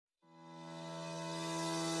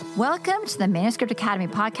Welcome to the Manuscript Academy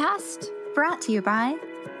podcast, brought to you by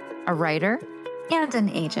a writer and an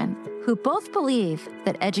agent who both believe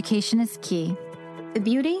that education is key. The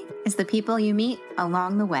beauty is the people you meet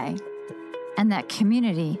along the way. And that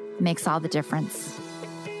community makes all the difference.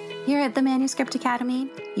 Here at the Manuscript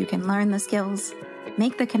Academy, you can learn the skills,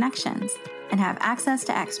 make the connections, and have access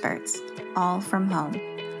to experts, all from home.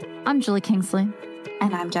 I'm Julie Kingsley.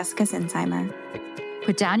 And I'm Jessica Sinsheimer.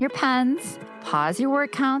 Put down your pens, pause your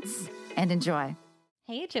word counts, and enjoy.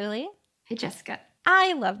 Hey, Julie. Hey, Jessica.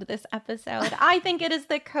 I loved this episode. I think it is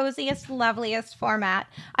the coziest, loveliest format.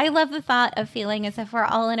 I love the thought of feeling as if we're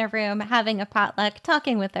all in a room having a potluck,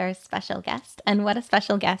 talking with our special guest. And what a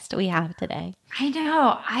special guest we have today. I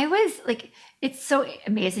know. I was like, it's so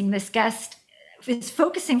amazing. This guest is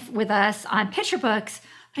focusing with us on picture books,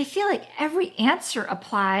 but I feel like every answer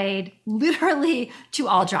applied literally to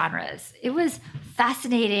all genres. It was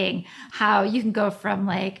fascinating how you can go from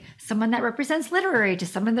like someone that represents literary to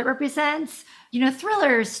someone that represents,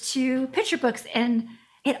 thrillers to picture books, and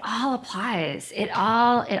it all applies. It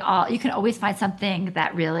all, you can always find something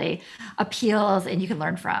that really appeals and you can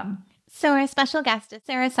learn from. So our special guest is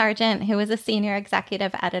Sara Sargent, who is a senior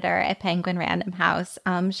executive editor at Penguin Random House.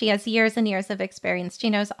 She has years and years of experience. She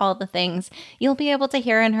knows all the things. You'll be able to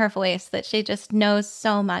hear in her voice that she just knows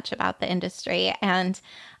so much about the industry. And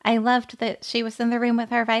I loved that she was in the room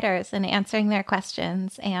with our writers and answering their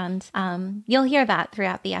questions. And you'll hear that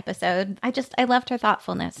throughout the episode. I loved her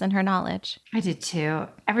thoughtfulness and her knowledge. I did too.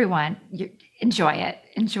 Everyone, enjoy it.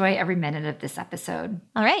 Enjoy every minute of this episode.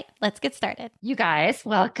 All right, let's get started. You guys,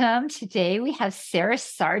 welcome. Today we have Sara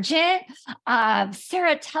Sargent.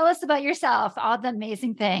 Sara, tell us about yourself, all the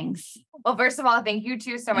amazing things. Well, first of all, thank you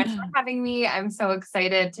two so much for having me. I'm so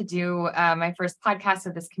excited to do my first podcast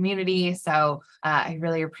with this community. So I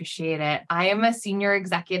really appreciate it. I am a senior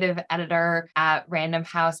executive editor at Random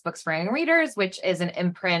House Books for Young Readers, which is an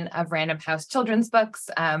imprint of Random House children's books.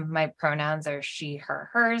 My pronouns are she, her,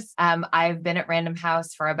 hers. I've been at Random House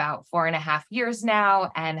for about 4.5 years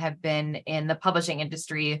now and have been in the publishing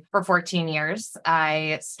industry for 14 years.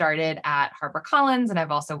 I started at HarperCollins and I've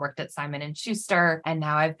also worked at Simon & Schuster, and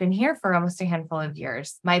now I've been here for almost a handful of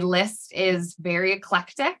years. My list is very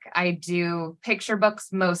eclectic. I do picture books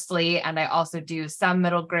mostly, and I also do some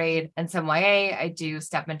middle grade and some YA. I do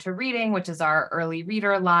Step Into Reading, which is our early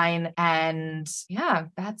reader line. And yeah,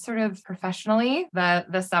 that's sort of professionally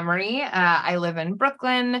the summary. I live in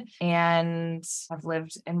Brooklyn and I've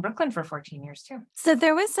lived in Brooklyn for 14 years too. So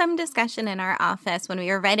there was some discussion in our office when we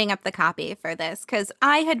were writing up the copy for this, because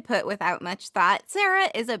I had put without much thought, Sara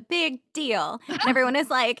is a big deal. And everyone is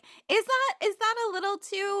like, is that a little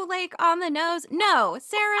too like on the nose? No,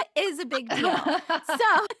 Sara is a big deal.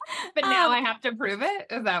 So, but now I have to prove it?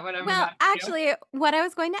 Is that what I'm about to do? Actually, what I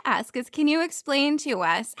was going to ask is, can you explain to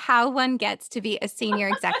us how one gets to be a senior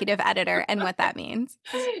executive editor and what that means?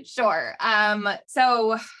 Sure.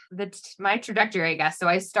 So my trajectory, I guess. So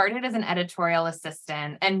I started as an editorial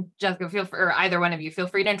assistant, and Jessica, or either one of you, feel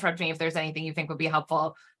free to interrupt me if there's anything you think would be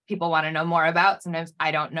helpful. People want to know more about. Sometimes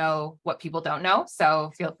I don't know what people don't know,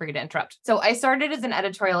 so feel free to interrupt. So I started as an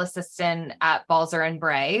editorial assistant at Balzer and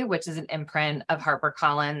Bray, which is an imprint of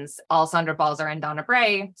HarperCollins. Alessandra Balzer and Donna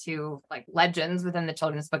Bray, two like legends within the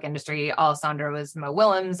children's book industry. Alessandra was Mo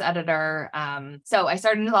Willems' editor. So I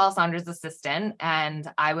started as Alessandra's assistant,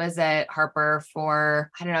 and I was at Harper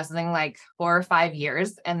for, something like 4 or 5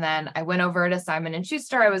 years. And then I went over to Simon &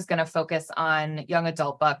 Schuster. I was going to focus on young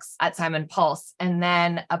adult books at Simon Pulse. And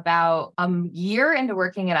then about a year into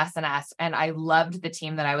working at S&S, and I loved the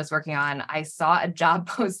team that I was working on, I saw a job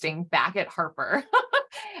posting back at Harper.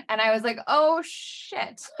 And I was like, oh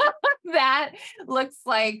shit, that looks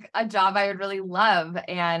like a job I would really love.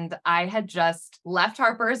 And I had just left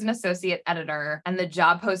Harper as an associate editor, and the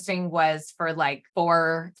job posting was for like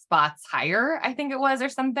 4 spots higher, I think it was, or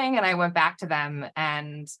something. And I went back to them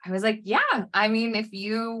and I was like, yeah, if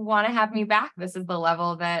you want to have me back, this is the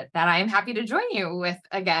level that I'm happy to join you with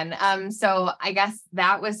again. So I guess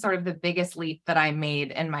that was sort of the biggest leap that I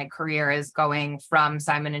made in my career, is going from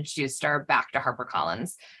Simon & Schuster back to HarperCollins.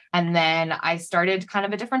 And then I started kind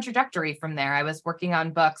of a different trajectory from there. I was working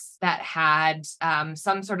on books that had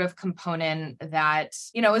some sort of component that,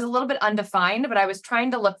 was a little bit undefined, but I was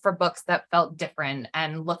trying to look for books that felt different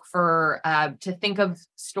and look for, to think of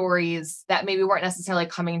stories that maybe weren't necessarily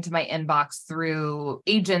coming to my inbox through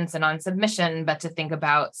agents and on submission, but to think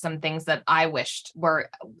about some things that I wished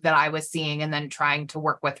that I was seeing, and then trying to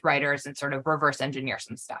work with writers and sort of reverse engineer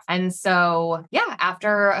some stuff. And so, yeah,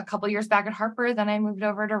 after a couple years back at Harper, then I moved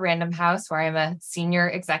over to Random House, where I'm a senior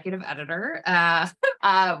executive editor,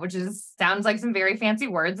 which sounds like some very fancy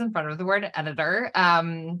words in front of the word editor,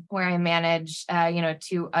 where I manage,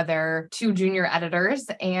 two junior editors.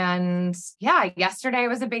 And yeah, yesterday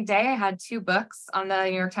was a big day. I had 2 books on the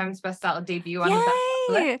New York Times bestseller debut.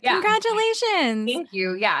 Yay! Yeah. Congratulations. Thank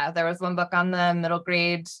you. Yeah, there was 1 book on the middle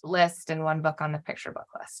grade list and 1 book on the picture book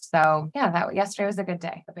list. So yeah, yesterday was a good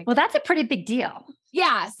day. Well, that's a pretty big deal.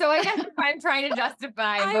 Yeah. So I guess I'm trying to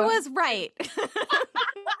justify. I was right.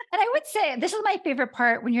 And I would say this is my favorite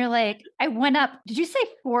part when you're like, I went up, did you say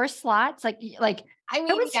 4 slots? Like I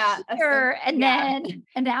mean, was here and then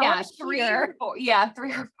an hour 3 or 4. Yeah,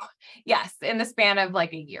 3 or 4. Yes, in the span of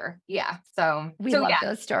like a year. Yeah. So we love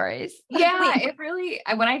those stories. Yeah, it really,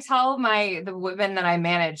 when I tell the women that I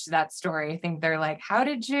manage that story, I think they're like, how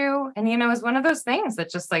did you? And it's one of those things that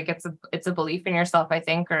just like, it's a belief in yourself, I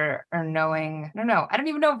think, or knowing, I don't know. I don't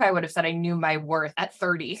even know if I would have said I knew my worth at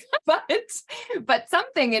 30, but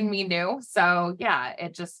something in me knew. So yeah,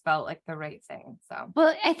 it just felt like the right thing. So,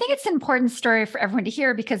 well, I think it's an important story for everyone to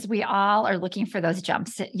hear because we all are looking for those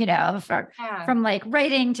jumps, from like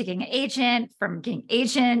writing to getting an agent, from getting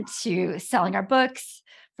agent to selling our books,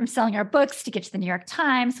 from selling our books to get to the New York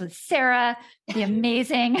Times with Sara, the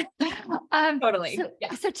amazing. Totally.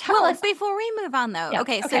 So tell us before we move on though. Yeah,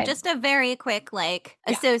 okay. So just a very quick,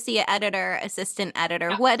 associate editor, assistant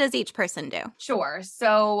editor. What does each person do? Sure.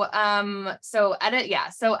 So,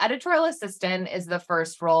 editorial assistant is the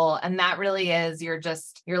first role. And that really is, you're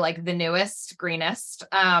like the newest, greenest.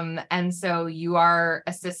 And so you are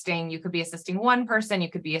assisting, you could be assisting one person, you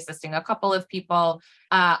could be assisting a couple of people.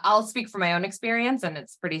 I'll speak from my own experience and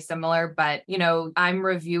it's pretty similar, but I'm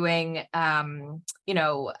reviewing,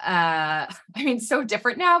 so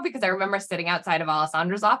different now because I remember sitting outside of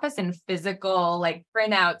Alessandra's office and physical like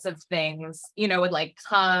printouts of things, would like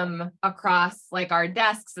come across like our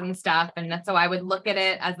desks and stuff. And so I would look at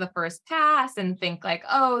it as the first pass and think like,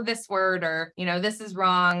 oh, this word, or, this is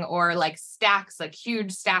wrong, or like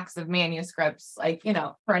huge stacks of manuscripts, like,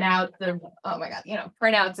 printouts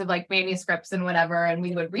of like manuscripts and whatever. And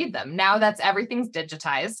we would read them. Now everything's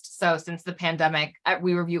digitized. So since the pandemic,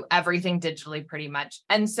 we review everything digitally pretty much.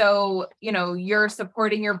 And so, you're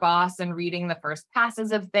supporting your boss and reading the first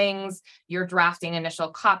passes of things. You're drafting initial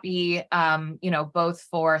copy, both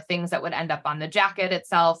for things that would end up on the jacket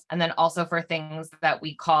itself. And then also for things that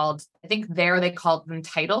we called, I think they called them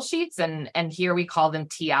title sheets. And here we call them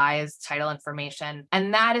TIs, title information.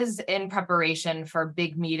 And that is in preparation for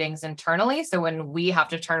big meetings internally. So when we have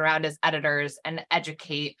to turn around as editors and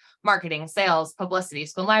educate marketing, sales, publicity,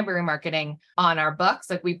 school library marketing on our books,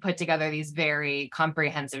 like we put together these very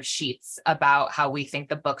comprehensive sheets about how we think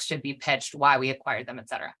the books should be pitched, why we acquired them, et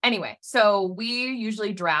cetera. Anyway, so we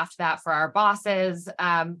usually draft that for our bosses,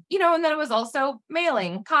 and then it was also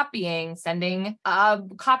mailing, copying, sending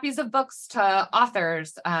copies of books to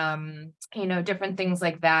authors, different things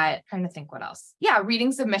like that. Trying to think what else. Yeah,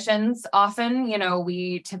 reading submissions. Often,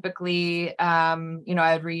 we typically,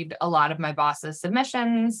 I'd read a lot of my boss's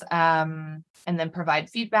submissions, and then provide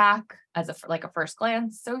feedback as a first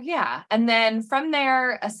glance. So yeah. And then from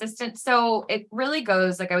there, assistant. So it really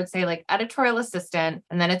goes, like I would say, like editorial assistant,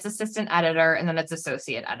 and then it's assistant editor, and then it's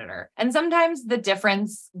associate editor. And sometimes the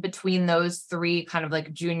difference between those 3 kind of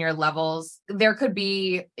like junior levels, there could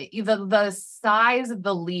be the size of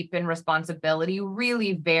the leap in responsibility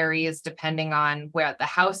really varies depending on where the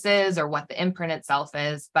house is or what the imprint itself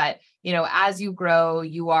is. But as you grow,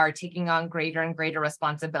 you are taking on greater and greater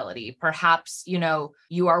responsibility. Perhaps,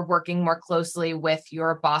 you are working more closely with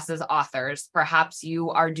your boss's authors. Perhaps you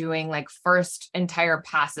are doing like first entire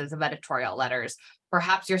passes of editorial letters.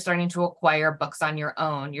 Perhaps you're starting to acquire books on your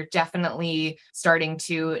own. You're definitely starting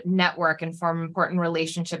to network and form important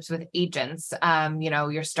relationships with agents.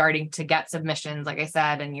 You're starting to get submissions, like I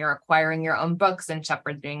said, and you're acquiring your own books and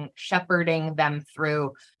shepherding them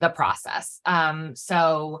through the process.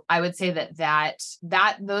 So I would say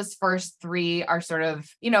that those first 3 are sort of,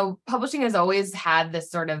 publishing has always had this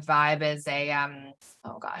sort of vibe as a,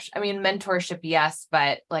 mentorship, yes,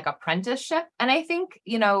 but like apprenticeship. And I think,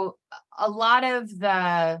 a lot of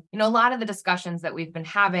the discussions that we've been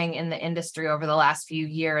having in the industry over the last few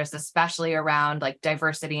years, especially around like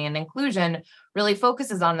diversity and inclusion, really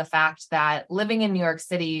focuses on the fact that living in New York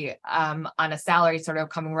City on a salary sort of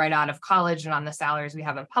coming right out of college and on the salaries we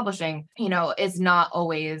have in publishing, is not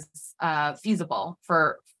always feasible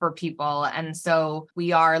for people. And so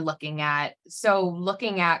we are looking at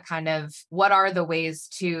kind of what are the ways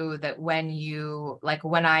too that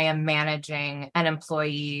when I am managing an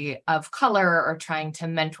employee of color or trying to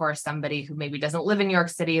mentor somebody who maybe doesn't live in New York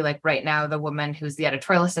City, like right now, the woman who's the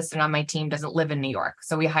editorial assistant on my team doesn't live in New York.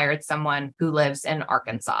 So we hired someone who lives in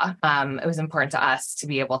Arkansas. It was important to us to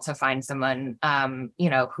be able to find someone,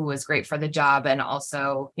 who was great for the job and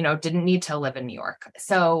also, didn't need to live in New York.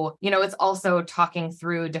 So, it's also talking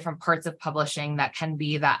through different parts of publishing that can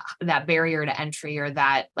be that barrier to entry or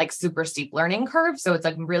that like super steep learning curve. So it's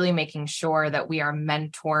like really making sure that we are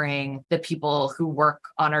mentoring the people who work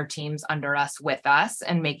on our teams under us with us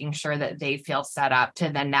and making sure that they feel set up to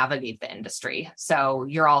then navigate the industry. So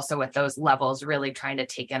you're also at those levels really trying to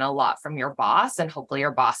take in a lot from your boss, and hopefully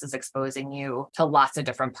your boss is exposing you to lots of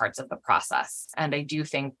different parts of the process. And I do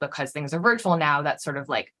think because things are virtual now, that sort of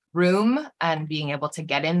like room and being able to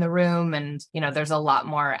get in the room and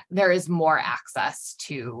there is more access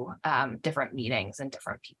to different meetings and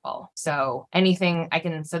different people. So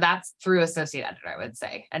so that's through associate editor, I would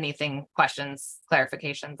say. Anything, questions,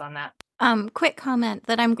 clarifications on that? Quick comment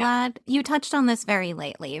that I'm glad you touched on this very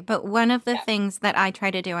lately, but one of the things that I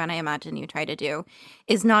try to do, and I imagine you try to do,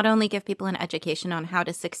 is not only give people an education on how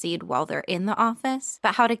to succeed while they're in the office,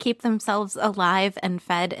 but how to keep themselves alive and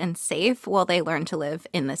fed and safe while they learn to live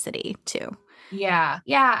in the city too. Yeah.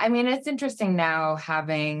 I mean, it's interesting now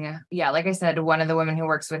having, like I said, one of the women who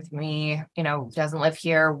works with me, doesn't live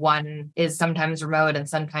here. One is sometimes remote and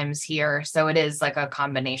sometimes here. So it is like a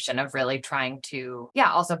combination of really trying to,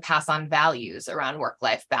 also pass on values around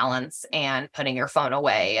work-life balance and putting your phone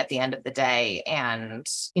away at the end of the day and,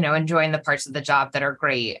 enjoying the parts of the job that are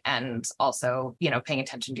great and also, paying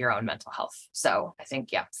attention to your own mental health. So I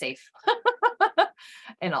think, safe.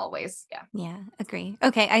 In all ways. Yeah, agree.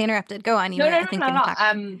 Okay, I interrupted. Go on.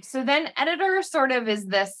 No. So then editor sort of is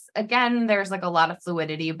this, again, there's like a lot of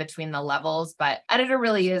fluidity between the levels, but editor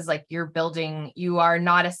really is like you are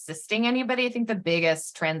not assisting anybody. I think the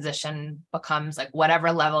biggest transition becomes like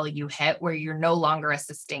whatever level you hit where you're no longer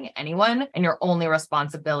assisting anyone and your only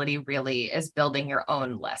responsibility really is building your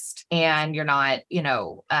own list and you're not,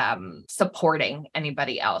 supporting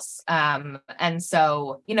anybody else. And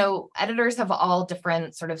so, editors have all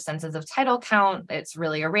different sort of senses of title count. It's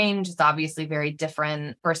really a range. It's obviously very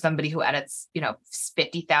different for somebody who edits,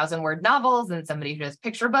 50,000 word novels and somebody who does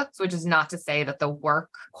picture books, which is not to say that the work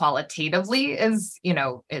qualitatively is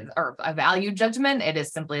or a value judgment. It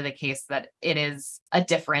is simply the case that it is a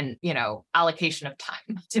different, allocation of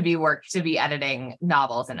time to be editing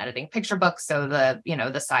novels and editing picture books. So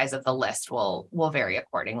the size of the list will vary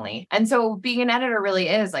accordingly. And so being an editor really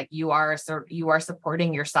is like you are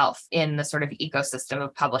supporting yourself in the sort of ecosystem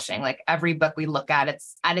of publishing. Like every book we look at,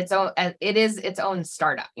 it is its own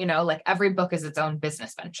startup, like every book is its own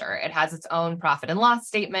business venture. It has its own profit and loss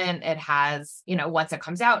statement. It has, once it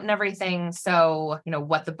comes out and everything. So,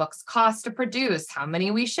 what the books cost to produce, how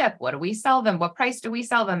many we ship, what do we sell them? What price do we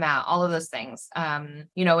sell them at? All of those things. And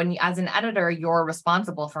as an editor, you're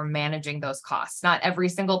responsible for managing those costs. Not every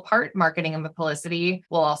single part, marketing and publicity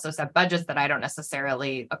will also set budgets that I don't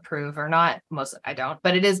necessarily approve or not. Most I don't,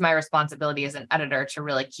 but it is my responsibility as an editor to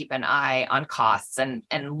really keep an eye on costs and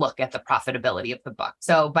look at the profitability of the book.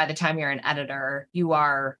 So by the time you're an editor, you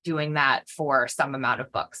are doing that for some amount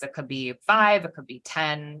of books. It could be 5, it could be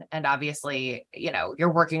 10. And obviously,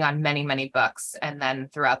 you're working on many, many books. And then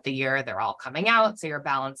throughout the year, they're all coming out. So you're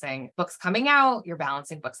balancing books coming out, you're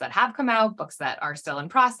balancing books that have come out, books that are still in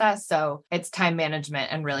process. So it's time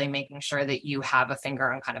management and really making sure that you have a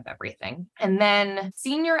finger on kind of everything. And then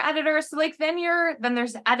senior editor. So like then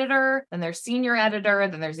there's editor, then there's senior editor,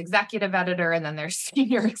 then there's executive editor, and then there's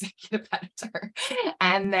senior executive editor.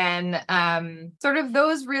 And then sort of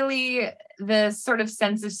those really, the sort of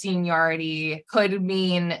sense of seniority could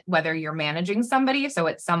mean whether you're managing somebody. So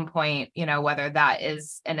at some point, whether that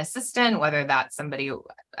is an assistant, whether that's somebody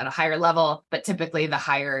at a higher level, but typically the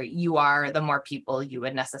higher you are, the more people you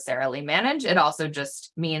would necessarily manage. It also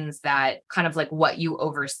just means that kind of like what you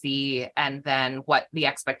oversee and then what the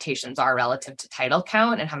expectations are relative to title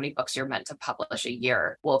count and how many books you're meant to publish a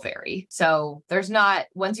year will vary. So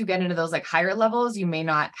once you get into those like higher levels, you may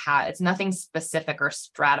not have, it's nothing specific or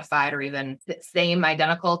stratified or even the same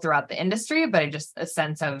identical throughout the industry, but just a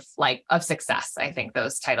sense of success. I think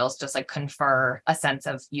those titles just like confer a sense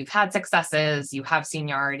of you've had successes, you have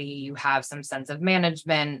seniority, you have some sense of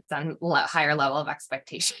management, some higher level of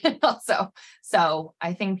expectation also. So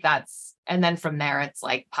I think that's And then from there, it's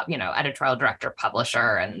like, editorial director,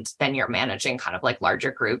 publisher, and then you're managing kind of like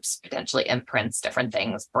larger groups, potentially imprints, different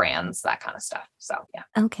things, brands, that kind of stuff. So, yeah.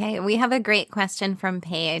 Okay, we have a great question from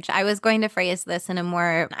Paige. I was going to phrase this in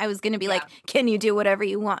I was going to be like, can you do whatever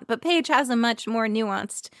you want? But Paige has a much more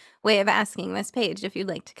nuanced way of asking this. Paige, if you'd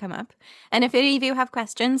like to come up. And if any of you have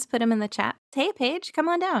questions, put them in the chat. Hey, Paige, come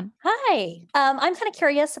on down. Hi. I'm kind of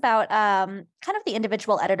curious about kind of the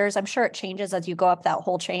individual editors. I'm sure it changes as you go up that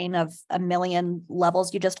whole chain of a million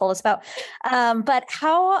levels you just told us about. But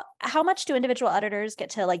how much do individual editors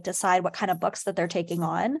get to like decide what kind of books that they're taking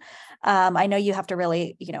on? I know you have to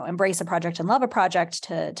really, embrace a project and love a project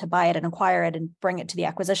to buy it and acquire it and bring it to the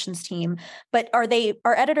acquisitions team. But are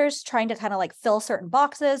editors trying to kind of like fill certain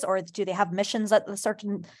boxes, or do they have missions at the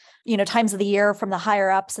certain times of the year from the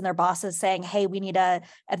higher ups and their bosses saying, hey, we need a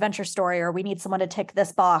adventure story, or we need someone to tick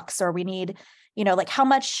this box, or we need, how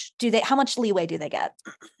much leeway do they get?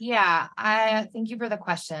 Yeah, I thank you for the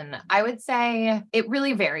question. I would say it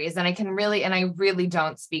really varies, and I really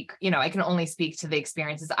don't speak, I can only speak to the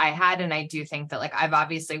experiences I had. And I do think that like, I've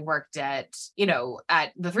obviously worked at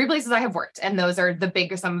the 3 places I have worked, and those are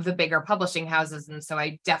some of the bigger publishing houses. And so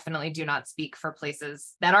I definitely do not speak for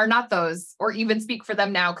places that are not those, or even speak for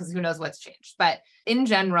them now, because who knows what's changed. But in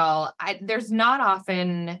general, there's not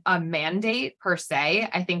often a mandate per se.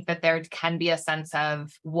 I think that there can be a sense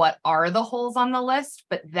of what are the holes on the list,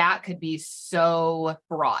 but that could be so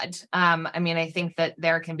broad. I think that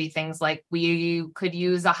there can be things like we could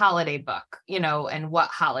use a holiday book, and what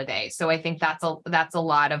holiday. So I think that's a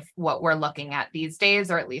lot of what we're looking at these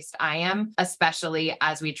days, or at least I am, especially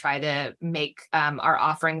as we try to make our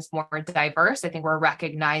offerings more diverse. I think we're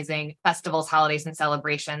recognizing festivals, holidays, and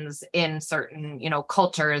celebrations in certain,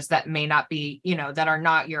 cultures that may not be, that are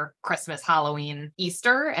not your Christmas, Halloween,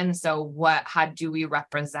 Easter. And so how do we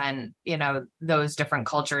represent, those different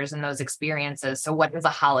cultures and those experiences? So what does a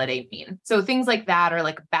holiday mean? So things like that, or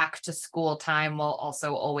like back to school time will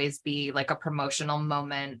also always be like a promotional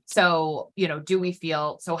moment. So,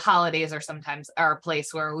 holidays are sometimes a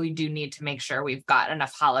place where we do need to make sure we've got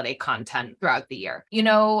enough holiday content throughout the year.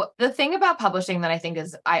 The thing about publishing that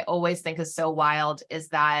I always think is so wild is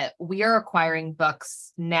that we are acquiring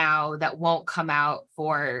books now that won't come out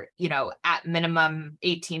for, at minimum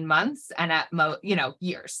 18 months and at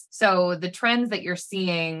years. So the trends that you're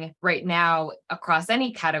seeing right now across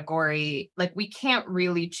any category, like we can't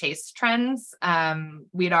really chase trends.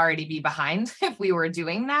 We'd already be behind if we were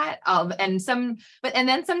doing that. And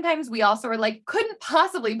then sometimes we also are like, couldn't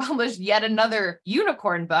possibly publish yet another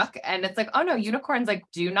unicorn book. And it's like, oh no, unicorns like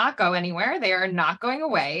do not go anywhere. They are not going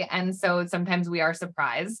away. And so sometimes we are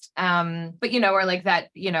surprised. But or like that,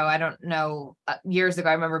 I don't know, years ago,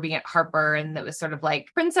 I remember being at Harper, and it was sort of like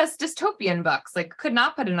princess dystopian books, like could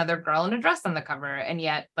not put another girl in a dress on the cover. And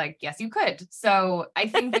yet like, yes, you could. So I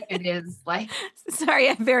think that it is like, sorry,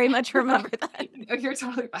 I very much remember that. You're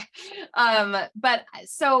totally fine. But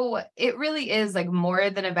so it really is like more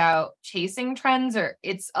than about chasing trends, or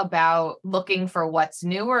it's about looking for what's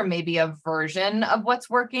new, or maybe a version of what's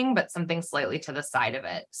working, but something slightly to the side of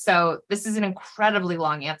it. So this is an incredibly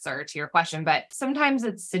long answer to your question, but sometimes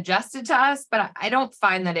it's suggested to us, but I don't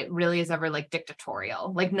find that it really is ever like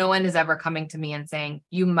dictatorial. Like no one is ever coming to me and saying,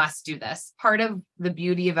 you must do this. Part of the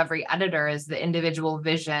beauty of every editor is the individual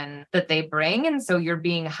vision that they bring. And so you're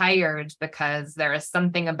being hired because there is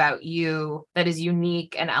something about you that is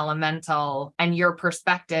unique and elemental, and your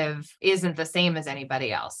perspective isn't the same as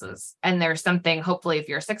anybody else's. And there's something, hopefully, if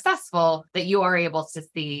you're successful, that you are able to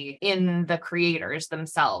see in the creators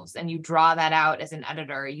themselves. And you draw that out as an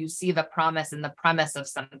editor. You see the promise and the premise of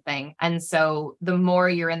something. And so the more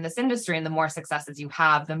you're in this industry and the more successes you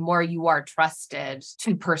have, the more you are trusted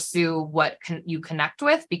to pursue what you connect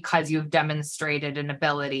with, because you've demonstrated an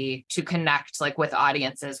ability to connect like with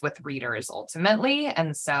audiences, with readers ultimately.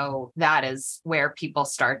 And so that is where people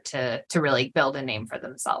start to really build a name for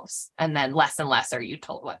themselves. And then less and less are you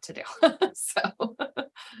told what to do. So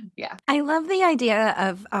yeah. I love the idea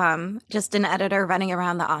of just an editor running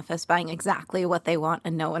around the office buying exactly what they want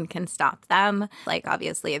and no one can stop them. Like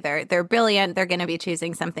obviously they're brilliant. They're going to be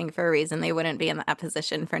choosing something for a reason. They wouldn't be in that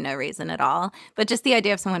position for no reason at all. But just the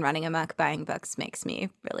idea of someone running amok buying books makes me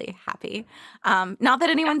really happy. Not that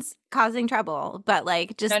anyone's causing trouble, but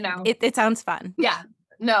like just No. It sounds fun. Yeah.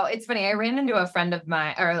 No, it's funny. I ran into a friend of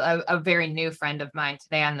mine, or a very new friend of mine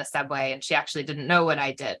today on the subway, and she actually didn't know what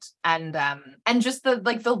I did. And just the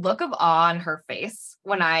look of awe on her face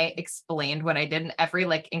when I explained what I did in every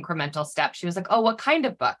like incremental step. She was like, "Oh, what kind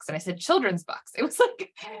of books?" And I said, "Children's books." It was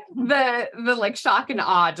like the like shock and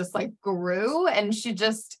awe just like grew, and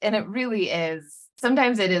it really is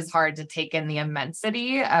sometimes it is hard to take in the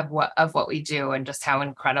immensity of what we do and just how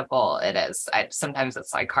incredible it is. Sometimes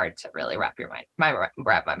it's like hard to really wrap my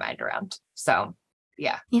mind around. So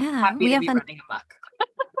yeah, happy to be running amok,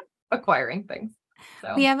 acquiring things.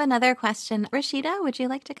 So. We have another question. Rashida, would you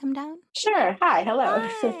like to come down? Sure. Hi. Hello.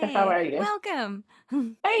 Hi. How are you? Welcome.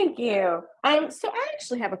 Thank you. So I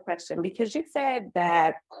actually have a question because you said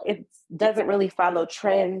that it doesn't really follow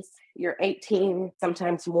trends. You're 18,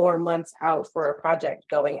 sometimes more months out for a project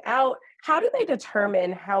going out. How do they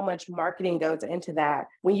determine how much marketing goes into that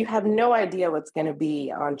when you have no idea what's going to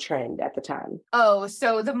be on trend at the time? Oh,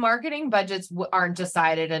 so the marketing budgets aren't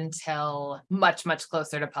decided until much, much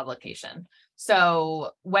closer to publication.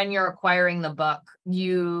 So when you're acquiring the book,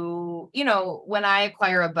 when I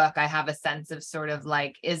acquire a book, I have a sense of sort of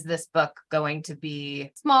like, is this book going to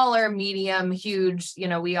be smaller, medium, huge?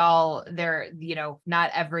 Not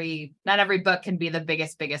every book can be the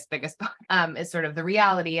biggest book, is sort of the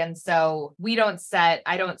reality. And so I don't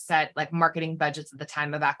set like marketing budgets at the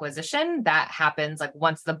time of acquisition. That happens like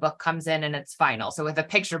once the book comes in and it's final. So with a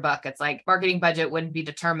picture book, it's like marketing budget wouldn't be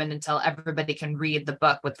determined until everybody can read the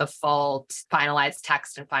book with the full finalized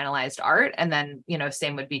text and finalized art. And then,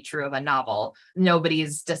 same would be true of a novel.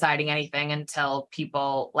 Nobody's deciding anything until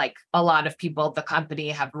people, like a lot of people at the company,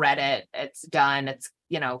 have read it. It's done. It's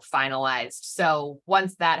finalized. So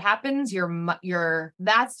once that happens,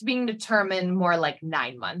 that's being determined more like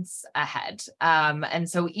 9 months ahead. And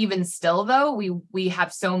so even still though, we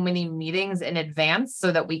have so many meetings in advance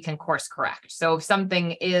so that we can course correct. So if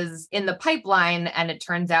something is in the pipeline and it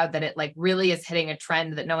turns out that it like really is hitting a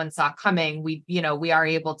trend that no one saw coming, we are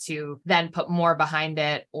able to then put more behind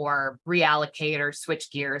it or reallocate or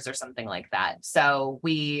switch gears or something like that. So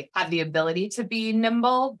we have the ability to be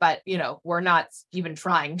nimble, but we're not even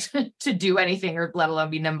trying to do anything or let alone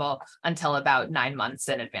be nimble until about 9 months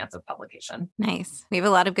in advance of publication. Nice. We have a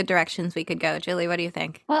lot of good directions we could go. Julie, what do you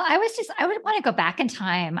think? Well, I would want to go back in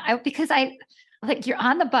time because you're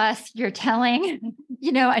on the bus, you're telling,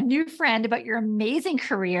 a new friend about your amazing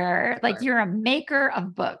career. Like you're a maker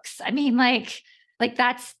of books. I mean, like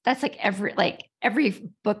that's like every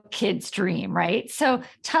book kid's dream, right? So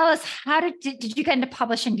tell us, did you get into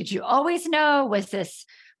publishing? Did you always know? Was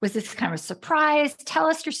this kind of a surprise? Tell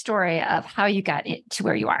us your story of how you got to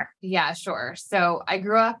where you are. Yeah, sure. So I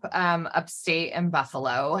grew up upstate in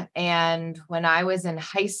Buffalo. And when I was in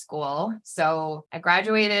high school, so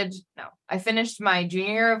I finished my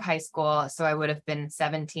junior year of high school. So I would have been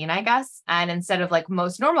 17, I guess. And instead of like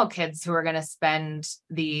most normal kids who are going to spend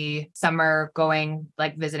the summer going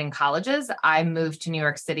like visiting colleges, I moved to New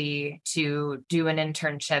York City to do an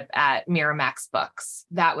internship at Miramax Books.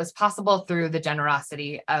 That was possible through the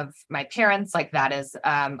generosity of my parents. Like that is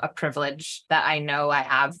a privilege that I know I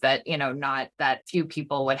have that, not that few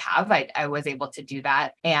people would have. I was able to do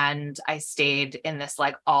that. And I stayed in this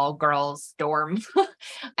like all girls dorm.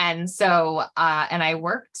 And so, and I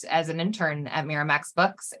worked as an intern at Miramax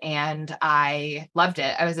Books and I loved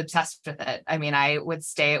it. I was obsessed with it. I mean, I would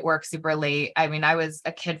stay at work super late. I mean, I was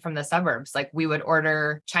a kid from the suburbs. Like we would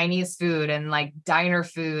order Chinese food and like diner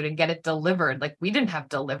food and get it delivered. Like we didn't have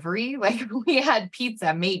delivery. Like we had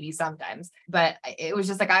pizza maybe sometimes, but it was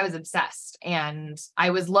just like, I was obsessed and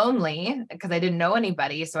I was lonely because I didn't know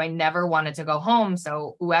anybody. So I never wanted to go home.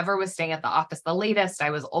 So whoever was staying at the office the latest,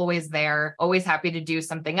 I was always there, always happy to do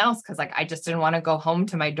something else. Cause like, I just didn't want to go home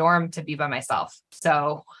to my dorm to be by myself.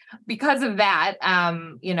 So because of that,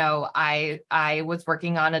 I was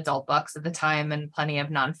working on adult books at the time and plenty of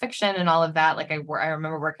nonfiction and all of that. Like I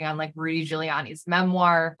remember working on like Rudy Giuliani's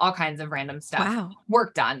memoir, all kinds of random stuff. Wow.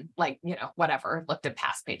 Worked on like, whatever, looked at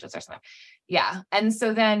past pages or something. Yeah. And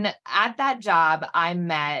so then at that job, I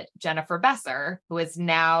met Jennifer Besser, who is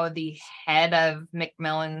now the head of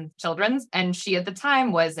Macmillan Children's. And she at the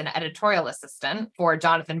time was an editorial assistant for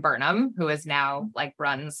Jonathan Burnham, who is now like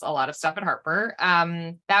runs a lot of stuff at Harper.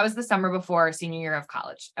 That was the summer before senior year of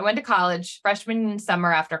college. I went to college, freshman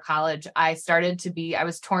summer after college. I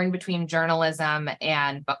was torn between journalism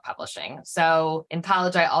and book publishing. So in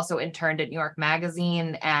college, I also interned at New York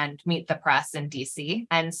Magazine and Meet the Press in DC.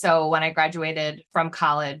 And so when I graduated from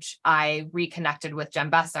college, I reconnected with Jen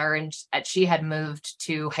Besser and she had moved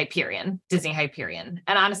to Hyperion, Disney Hyperion.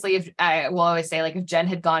 And honestly, if I will always say, like, if Jen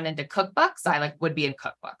had gone into cookbooks, I would be in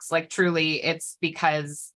cookbooks. Like truly, it's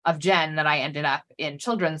because of Jen that I ended up in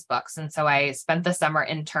children's books. And so I spent the summer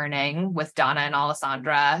interning with Donna and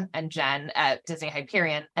Alessandra and Jen at Disney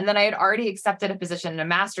Hyperion. And then I had already accepted a position in a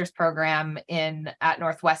master's program at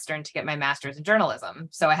Northwestern to get my master's in journalism.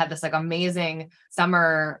 So I had this like amazing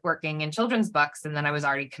summer working in children's books. And then I was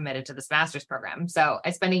already committed to this master's program. So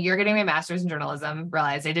I spent a year getting my master's in journalism,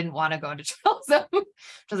 realized I didn't want to go into journalism, which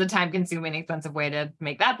was a time consuming, expensive way to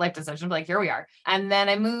make that life decision. But like, here we are. And then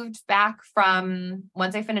I moved back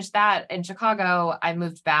once I finished that in Chicago, I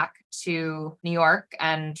moved back to New York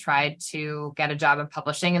and tried to get a job in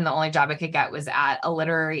publishing. And the only job I could get was at a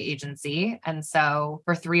literary agency. And so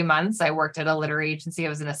for 3 months, I worked at a literary agency. I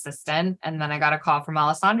was an assistant. And then I got a call from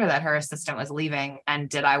Alessandra that her assistant was leaving. And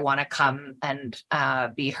did I want to come and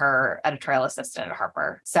be her editorial assistant at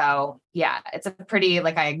Harper? So yeah, it's a pretty,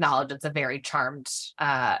 like, I acknowledge it's a very charmed,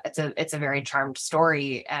 it's a very charmed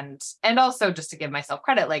story. And also just to give myself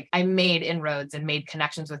credit, like I made inroads and made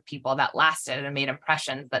connections with people that lasted and made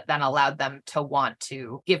impressions that then allowed them to want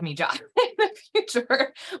to give me jobs in the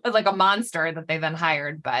future with like a monster that they then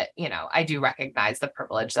hired. But, I do recognize the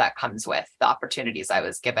privilege that comes with the opportunities I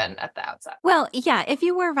was given at the outset. Well, yeah, if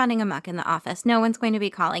you were running amok in the office, no one's going to be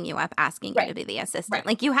calling you up asking you to be the assistant.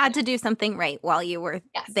 Right. You had to do something right while you were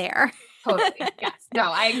there. Totally. Yes.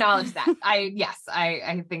 No, I acknowledge that.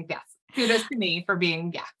 I think yes. Kudos to me for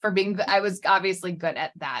being, I was obviously good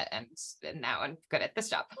at that. And now I'm good at this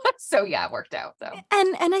job. So yeah, it worked out. So.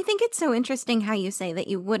 And I think it's so interesting how you say that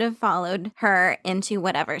you would have followed her into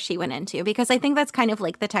whatever she went into, because I think that's kind of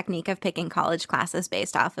like the technique of picking college classes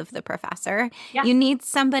based off of the professor. Yeah. You need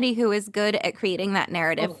somebody who is good at creating that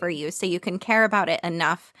narrative for you so you can care about it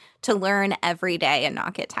enough to learn every day and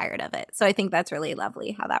not get tired of it. So I think that's really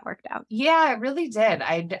lovely how that worked out. Yeah, it really did.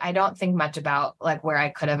 I don't think much about like where I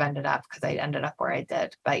could have ended up because I ended up where I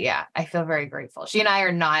did. But yeah, I feel very grateful. She and I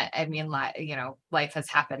are not, life has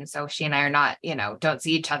happened. So she and I are not, don't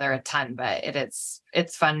see each other a ton, but it's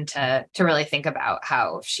fun to really think about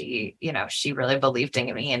how she really believed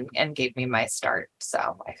in me and gave me my start.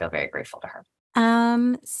 So I feel very grateful to her.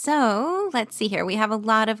 So let's see here. We have a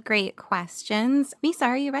lot of great questions. Misa,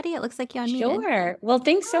 are you ready? It looks like you unmuted. Sure. Well,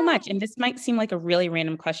 thanks so much. And this might seem like a really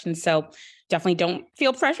random question, so definitely don't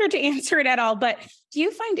feel pressure to answer it at all. But do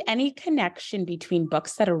you find any connection between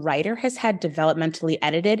books that a writer has had developmentally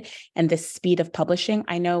edited and the speed of publishing?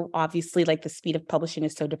 I know obviously like the speed of publishing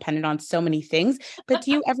is so dependent on so many things, but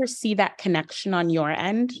do you ever see that connection on your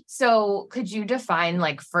end? So could you define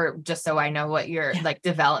like just so I know what you're like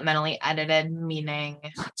developmentally edited meaning?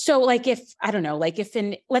 So like if, I don't know, like if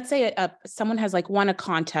let's say someone has like won a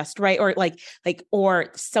contest, right? Or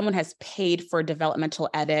or someone has paid for a developmental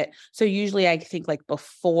edit. So usually I think like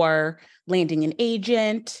before landing an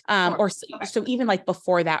agent, so even like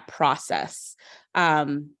before that process. I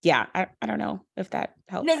don't know if that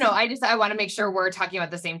helps. No, I want to make sure we're talking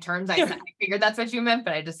about the same terms. I figured that's what you meant,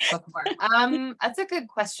 but I just spoke more. That's a good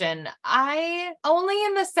question. I only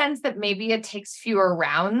in the sense that maybe it takes fewer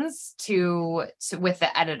rounds to with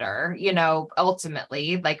the editor,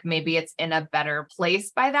 ultimately, like maybe it's in a better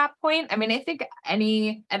place by that point. I mean, I think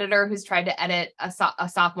any editor who's tried to edit a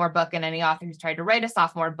sophomore book and any author who's tried to write a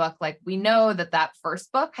sophomore book, like we know that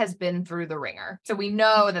first book has been through the ringer. So we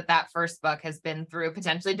know that first book has been through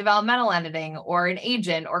potentially developmental editing or an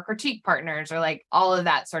agent or critique partners or like all of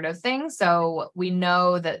that sort of thing. So we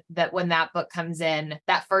know that when that book comes in,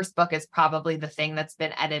 that first book is probably the thing that's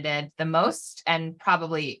been edited the most and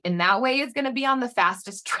probably in that way is going to be on the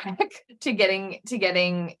fastest track to getting,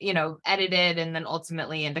 edited and then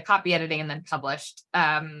ultimately into copy editing and then published.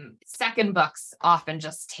 Second books often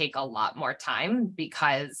just take a lot more time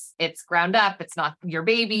because it's ground up. It's not your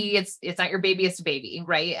baby. It's not your baby's baby.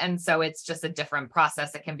 Right. And so it's just a different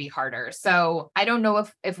process that can be harder. So I don't know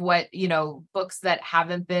if what, books that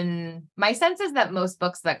haven't been, my sense is that most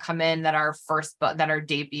books that come in that are first book, that are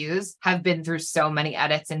debuts have been through so many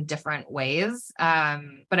edits in different ways.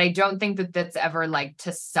 But I don't think that that's ever like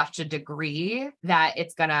to such a degree that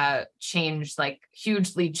it's going to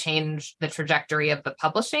hugely change the trajectory of the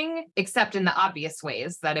publishing, except in the obvious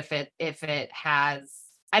ways that if it has,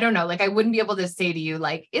 I don't know, like I wouldn't be able to say to you,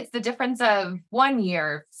 like, it's the difference of 1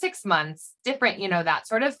 year, 6 months, different, that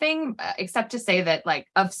sort of thing, except to say that like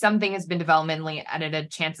if something has been developmentally edited,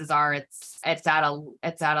 chances are it's at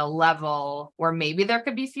a level where maybe there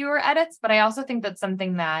could be fewer edits. But I also think that's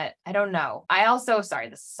something that I don't know. Sorry,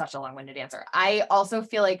 this is such a long-winded answer. I also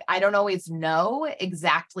feel like I don't always know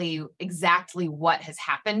exactly what has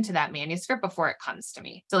happened to that manuscript before it comes to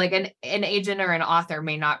me. So like an agent or an author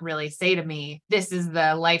may not really say to me, this is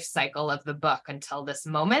the life cycle of the book until this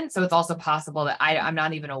moment. So it's also possible that I'm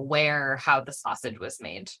not even aware how the sausage was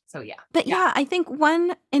made. So yeah. But yeah, I think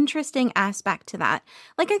one interesting aspect to that,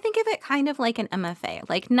 like I think of it kind of like an MFA,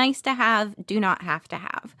 like nice to have, do not have to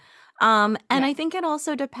have. And I think it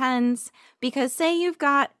also depends because say you've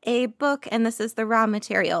got a book and this is the raw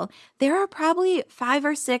material, there are probably 5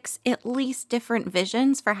 or 6 at least different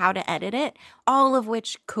visions for how to edit it, all of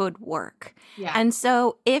which could work. Yeah. And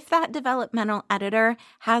so if that developmental editor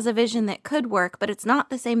has a vision that could work, but it's not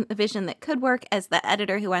the same vision that could work as the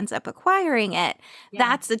editor who ends up acquiring it,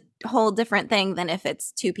 that's a whole different thing than if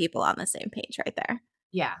it's 2 people on the same page right there.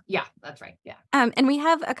 Yeah, that's right. Yeah. And we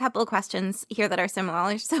have a couple of questions here that are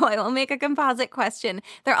similar, so I will make a composite question.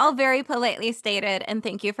 They're all very politely stated, and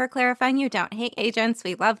thank you for clarifying you don't hate agents.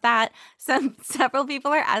 We love that. Several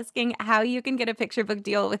people are asking how you can get a picture book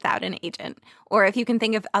deal without an agent, or if you can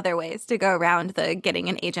think of other ways to go around the getting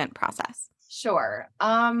an agent process. Sure.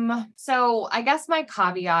 So I guess my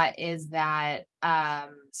caveat is that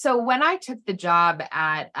so when I took the job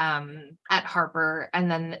at Harper and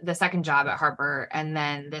then the second job at Harper and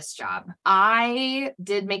then this job, I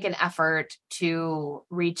did make an effort to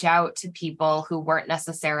reach out to people who weren't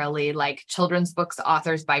necessarily like children's books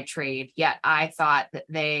authors by trade, yet I thought that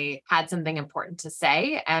they had something important to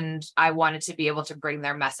say and I wanted to be able to bring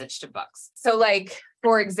their message to books. So like,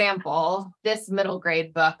 for example, this middle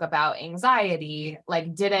grade book about anxiety,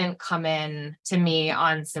 like didn't come in to me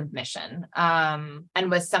on submission, and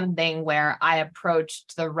was something where I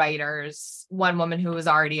approached the writers, one woman who was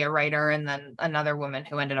already a writer, and then another woman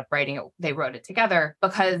who ended up writing it. They wrote it together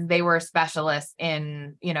because they were specialists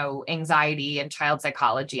in, anxiety and child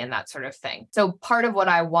psychology and that sort of thing. So part of what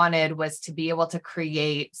I wanted was to be able to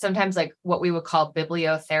create sometimes like what we would call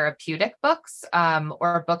bibliotherapeutic books,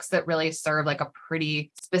 or books that really serve like a pretty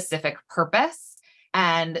specific purpose.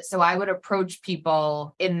 And so I would approach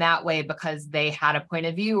people in that way because they had a point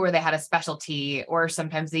of view or they had a specialty, or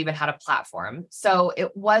sometimes they even had a platform. So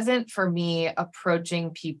it wasn't for me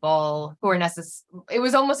approaching people who are it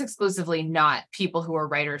was almost exclusively not people who are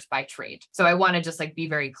writers by trade. So I want to just like be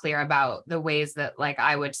very clear about the ways that like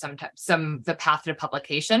I would sometimes the path to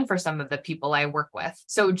publication for some of the people I work with.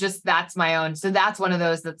 So just that's my own. So that's one of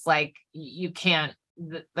those that's like, you can't,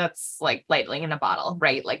 that's like lightning in a bottle,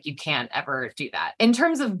 right? Like you can't ever do that. In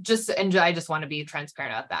terms of and I just want to be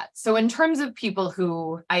transparent about that. So in terms of people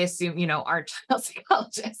who I assume, are child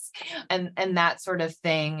psychologists and that sort of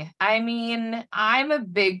thing, I mean, I'm a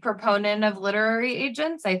big proponent of literary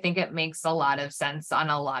agents. I think it makes a lot of sense on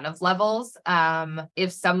a lot of levels.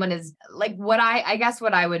 If someone is like what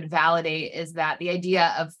I would validate is that the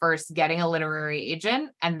idea of first getting a literary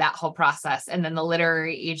agent and that whole process, and then the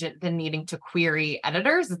literary agent then needing to query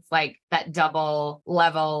editors, it's like that double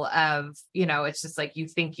level of, it's just like you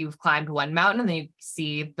think you've climbed one mountain and then you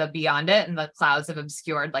see the beyond it and the clouds have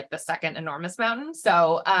obscured like the second enormous mountain.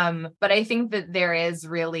 So, but I think that there is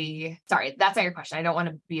really, sorry, that's not your question. I don't want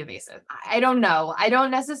to be evasive. I don't know. I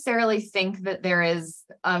don't necessarily think that there is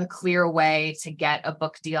a clear way to get a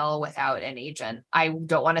book deal without an agent. I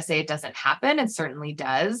don't want to say it doesn't happen. It certainly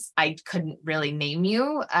does. I couldn't really name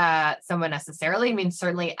you someone necessarily. I mean,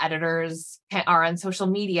 certainly editors are on social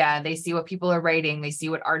media. They see what people are writing. They see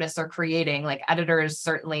what artists are creating. Like editors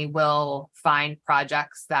certainly will find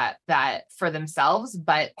projects that for themselves.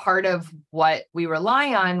 But part of what we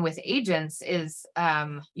rely on with agents is,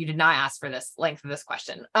 you did not ask for this length of this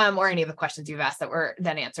question, or any of the questions you've asked that were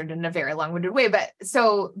then answered in a very long-winded way. But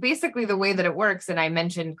so basically the way that it works, and I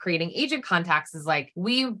mentioned creating agent contacts, is like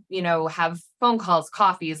we, have phone calls,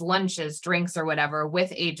 coffees, lunches, drinks, or whatever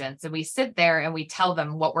with agents. And we sit there and we tell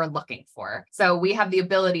them what we're looking for. So we have the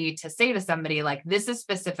ability to say to somebody like, this is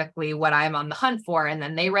specifically what I'm on the hunt for. And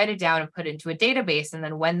then they write it down and put it into a database. And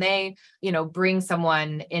then when they, bring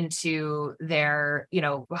someone into their,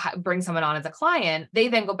 bring someone on as a client, they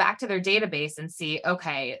then go back to their database and see,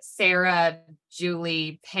 okay, Sarah,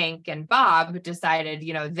 Julie, Pink, and Bob decided,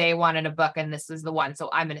 they wanted a book and this was the one. So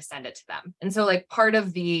I'm going to send it to them. And so like part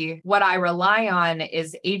of what I rely on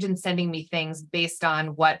is agents sending me things based on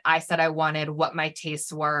what I said I wanted, what my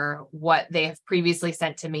tastes were, what they have previously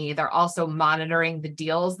sent to me. They're also monitoring the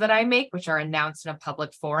deals that I make, which are announced in a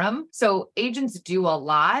public forum. So agents do a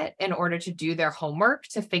lot in order to do their homework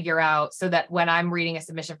to figure out so that when I'm reading a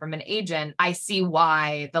submission from an agent, I see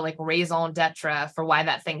why the like raison d'etre for why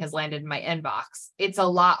that thing has landed in my inbox. It's a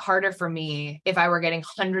lot harder for me if I were getting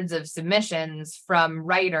hundreds of submissions from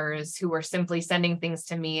writers who were simply sending things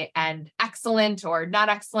to me and excellent or not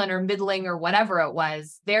excellent or middling or whatever it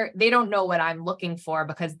was. They don't know what I'm looking for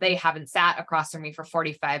because they haven't sat across from me for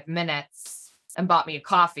 45 minutes and bought me a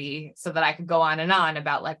coffee so that I could go on and on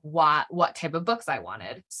about like what type of books I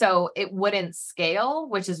wanted. So it wouldn't scale,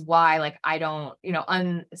 which is why like I don't,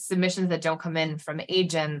 on submissions that don't come in from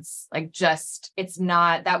agents, like just that's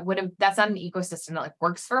not an ecosystem that like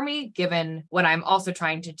works for me, given what I'm also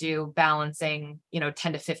trying to do, balancing,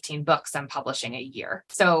 10 to 15 books I'm publishing a year.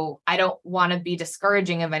 So I don't want to be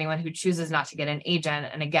discouraging of anyone who chooses not to get an agent.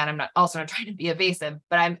 And again, I'm not trying to be evasive,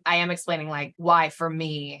 but I am explaining like why for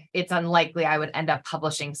me, it's unlikely I would end up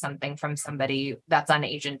publishing something from somebody that's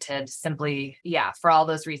unagented simply, for all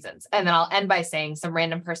those reasons. And then I'll end by saying some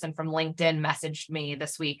random person from LinkedIn messaged me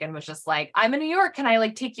this week and was just like, I'm in New York. Can I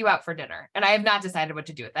like take you out for dinner? And I have not decided what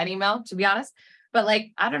to do with that email, to be honest. But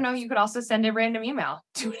like, I don't know, you could also send a random email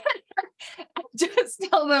to just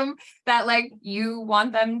tell them that like you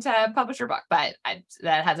want them to publish your book. But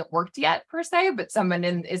that hasn't worked yet per se, but someone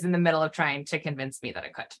is in the middle of trying to convince me that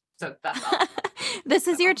it could. So that's all. This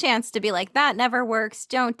is your chance to be like, that never works.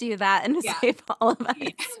 Don't do that, and save all of us.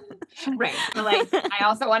 Right. But like, I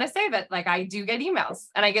also want to say that like I do get emails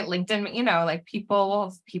and I get LinkedIn, like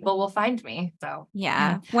people will find me. So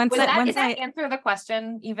Does that answer the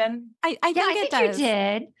question even? I think it does. You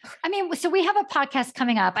did. I mean, so we have a podcast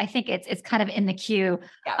coming up. I think it's kind of in the queue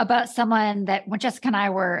about someone that when Jessica and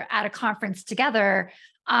I were at a conference together,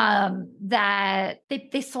 that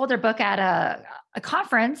they sold their book at a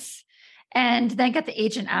conference and then got the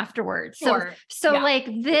agent afterwards. Sure. So like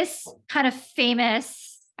this kind of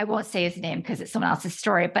famous, I won't say his name because it's someone else's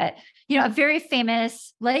story, but a very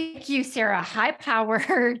famous, like you, Sarah,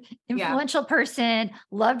 high-powered, influential person,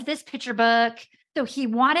 loved this picture book. So he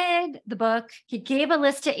wanted the book. He gave a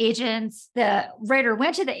list to agents. The writer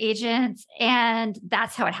went to the agents, and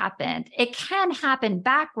that's how it happened. It can happen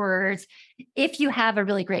backwards if you have a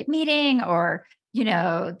really great meeting, or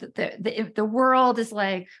the world is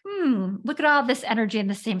like, look at all this energy in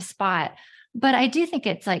the same spot. But I do think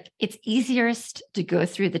it's easiest to go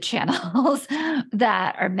through the channels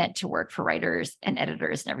that are meant to work for writers and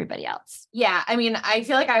editors and everybody else. Yeah. I mean, I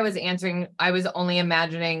feel like I was only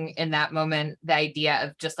imagining in that moment the idea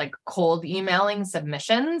of just like cold emailing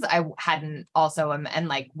submissions. I hadn't also, and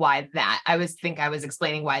like why that, I was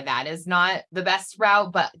explaining why that is not the best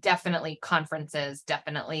route, but definitely conferences,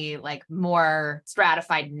 definitely like more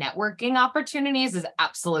stratified networking opportunities is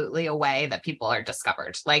absolutely a way that people are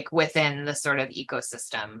discovered, like within the sort of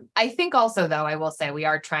ecosystem. I think also, though, I will say we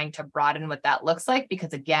are trying to broaden what that looks like,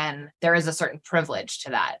 because again, there is a certain privilege to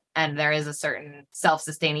that. And there is a certain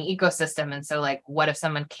self-sustaining ecosystem. And so like, what if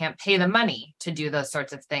someone can't pay the money to do those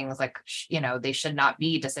sorts of things? Like, they should not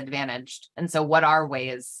be disadvantaged. And so what are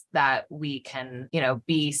ways that we can,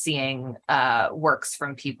 be seeing works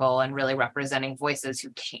from people and really representing voices who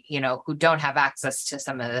can't, who don't have access to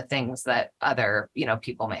some of the things that other,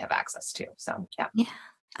 people may have access to. So, yeah.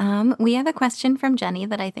 We have a question from Jenny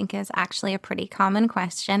that I think is actually a pretty common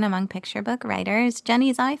question among picture book writers.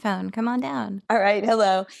 Jenny's iPhone, come on down. All right.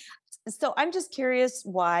 Hello. So I'm just curious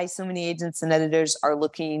why so many agents and editors are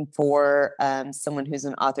looking for someone who's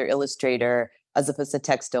an author illustrator as opposed to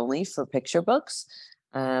text only for picture books.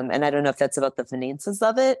 And I don't know if that's about the finances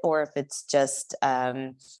of it, or if it's just,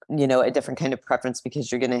 a different kind of preference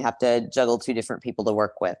because you're going to have to juggle two different people to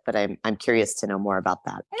work with. But I'm curious to know more about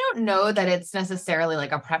that. I don't know that it's necessarily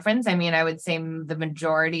like a preference. I mean, I would say the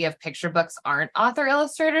majority of picture books aren't author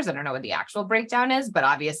illustrators. I don't know what the actual breakdown is, but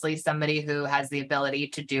obviously somebody who has the ability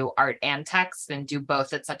to do art and text and do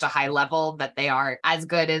both at such a high level that they are as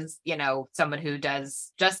good as, someone who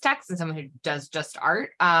does just text and someone who does just art.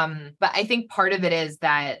 But I think part of it is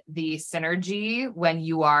that the synergy when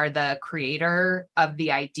you are the creator of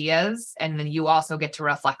the ideas and then you also get to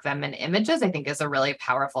reflect them in images, I think is a really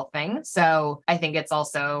powerful thing. So I think it's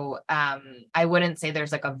also, I wouldn't say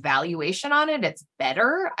there's like a valuation on it. It's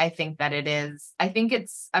better. I think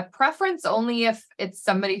it's a preference only if it's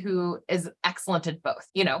somebody who is excellent at both,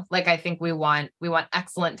 like I think we want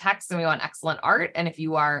excellent text and we want excellent art. And if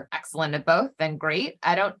you are excellent at both, then great.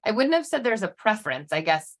 I wouldn't have said there's a preference, I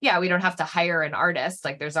guess. Yeah, we don't have to hire an artist.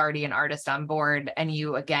 Like there's already an artist on board, and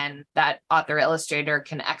you, again, that author illustrator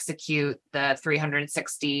can execute the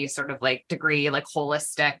 360 sort of like degree, like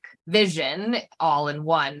holistic vision all in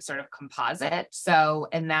one sort of composite. So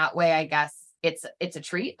in that way, I guess it's a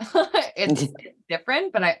treat. It's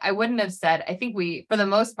different, but I wouldn't have said, I think for the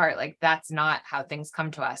most part, like that's not how things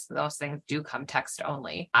come to us. Those things do come text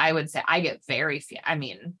only. I would say I get very few,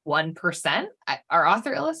 1% our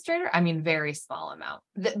author illustrator, very small amount.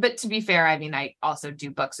 But to be fair, I also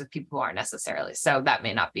do books with people who aren't necessarily, so that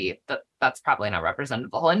may not be, that's probably not representative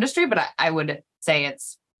of the whole industry, but I would say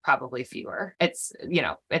it's probably fewer. It's,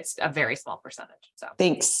 it's a very small percentage. So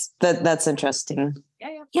Thanks. That's interesting.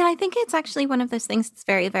 yeah. Yeah, I think it's actually one of those things that's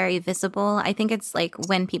very, very visible. I think it's like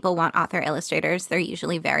when people want author illustrators, they're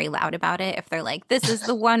usually very loud about it. If they're like, this is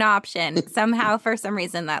the one option, somehow for some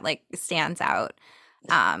reason that like stands out.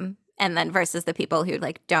 And then versus the people who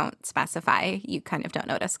like don't specify, you kind of don't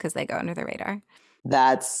notice because they go under the radar.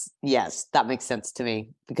 Yes, that makes sense to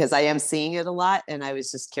me because I am seeing it a lot. And I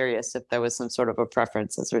was just curious if there was some sort of a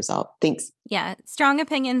preference as a result. Thanks. Yeah. Strong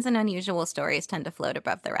opinions and unusual stories tend to float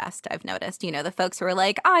above the rest. I've noticed, the folks who are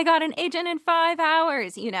like, I got an agent in 5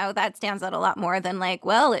 hours, that stands out a lot more than like,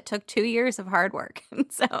 well, it took 2 years of hard work.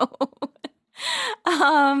 So,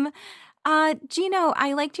 Gino,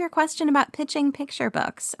 I liked your question about pitching picture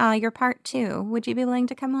books. Your part 2. Would you be willing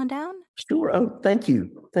to come on down? Sure. Oh, thank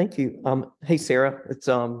you. Thank you. Hey, Sarah, it's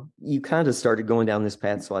you kind of started going down this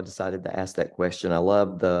path, so I decided to ask that question. I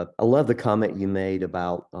love the comment you made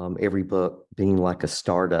about every book being like a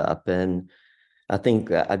startup, and I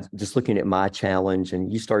think just looking at my challenge,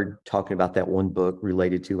 and you started talking about that one book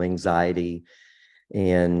related to anxiety,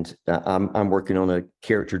 and I'm working on a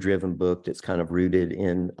character-driven book that's kind of rooted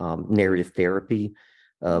in narrative therapy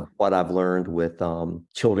of what I've learned with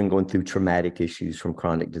children going through traumatic issues from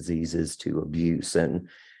chronic diseases to abuse. And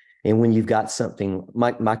when you've got something,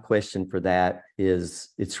 my question for that is,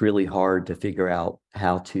 it's really hard to figure out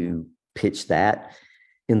how to pitch that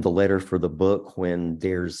in the letter for the book when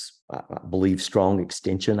there's, I believe, strong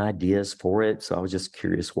extension ideas for it. So I was just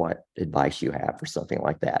curious what advice you have for something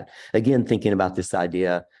like that. Again, thinking about this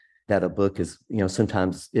idea that a book is,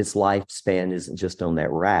 sometimes its lifespan isn't just on that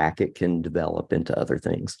rack, it can develop into other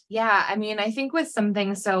things. Yeah. I mean, I think with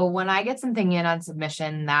something, so when I get something in on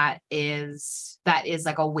submission that is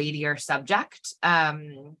like a weightier subject,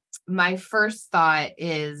 my first thought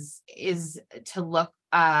is to look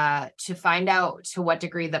to find out to what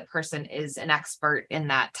degree the person is an expert in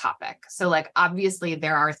that topic. So like, obviously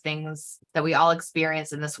there are things that we all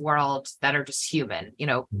experience in this world that are just human,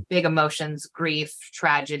 big emotions, grief,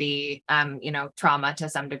 tragedy, trauma to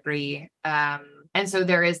some degree. And so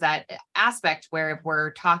there is that aspect where if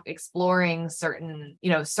we're exploring certain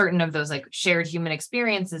of those like shared human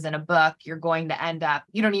experiences in a book, you're going to end up,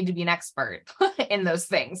 you don't need to be an expert in those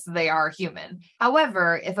things. They are human.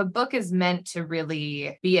 However, if a book is meant to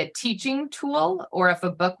really be a teaching tool, or if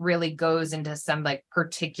a book really goes into some like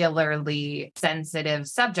particularly sensitive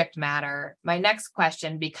subject matter, my next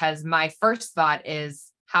question, because my first thought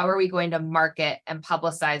is, how are we going to market and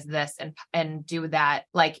publicize this and do that?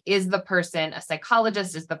 Like, is the person a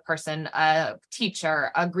psychologist? Is the person a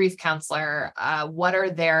teacher, a grief counselor? What are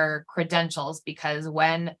their credentials? Because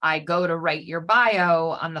when I go to write your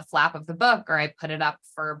bio on the flap of the book, or I put it up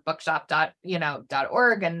for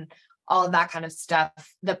bookshop.org and all of that kind of stuff,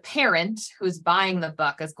 the parent who's buying the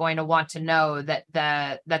book is going to want to know that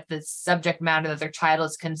the subject matter that their child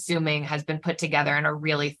is consuming has been put together in a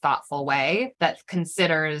really thoughtful way that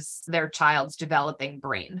considers their child's developing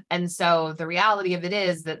brain. And so the reality of it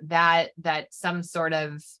is that some sort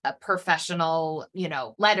of a professional,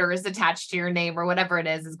 letter is attached to your name or whatever it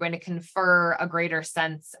is going to confer a greater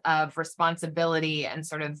sense of responsibility and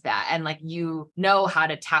sort of that, and like, how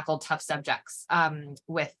to tackle tough subjects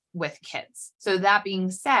with kids. So that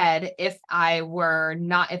being said, if that were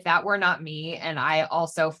not me, and I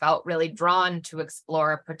also felt really drawn to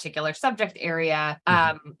explore a particular subject area,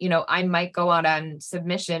 I might go out on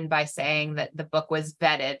submission by saying that the book was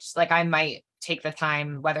vetted. Like, I might take the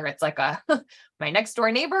time, whether it's like my next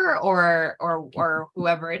door neighbor or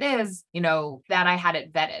whoever it is, that I had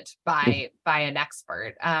it vetted by an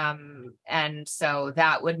expert. And so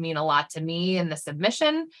that would mean a lot to me in the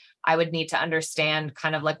submission. I would need to understand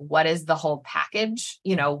kind of like, what is the whole package?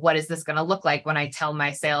 What is this going to look like when I tell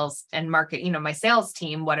my sales and market, my sales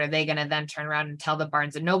team, what are they going to then turn around and tell the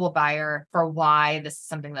Barnes and Noble buyer for why this is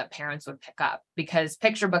something that parents would pick up? Because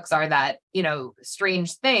picture books are that,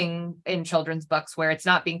 strange thing in children's books where it's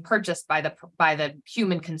not being purchased by the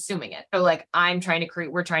human consuming it. So like,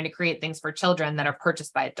 we're trying to create things for children that are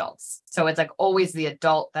purchased by adults. So it's like always the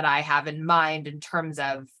adult that I have in mind in terms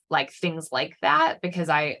of like things like that, because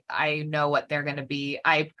I know what they're going to be,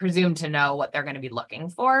 I presume to know what they're going to be looking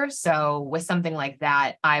for. So with something like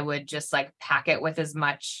that, I would just like pack it with as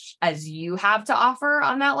much as you have to offer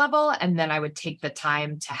on that level. And then I would take the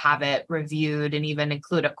time to have it reviewed and even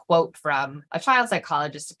include a quote from a child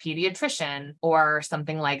psychologist, a pediatrician, or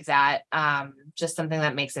something like that. just something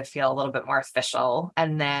that makes it feel a little bit more official.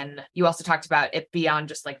 And then you also talked about it beyond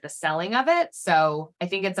just like the selling of it. So I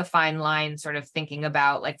think it's a fine line sort of thinking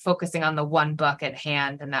about like focusing on the one book at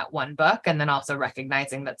hand and that one book, and then also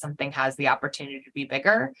recognizing that something has the opportunity to be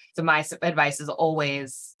bigger. So my advice is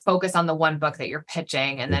always focus on the one book that you're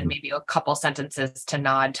pitching, and then maybe a couple sentences to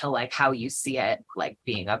nod to like how you see it, like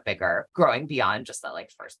being a bigger, growing beyond just the like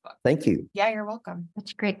first book. Thank you. Yeah, you're welcome.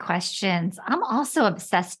 Such great questions. I'm also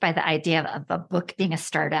obsessed by the idea of a book being a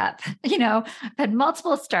startup. I've had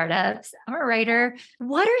multiple startups. I'm a writer.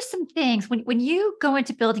 What are some things when you go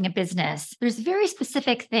into building a business, there's very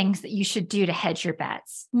specific things that you should do to hedge your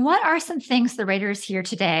bets. What are some things the writers here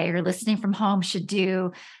today or listening from home should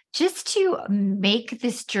do just to make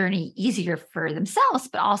this journey easier for themselves,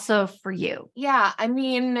 but also for you? Yeah. I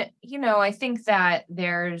mean, I think that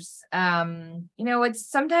there's, it's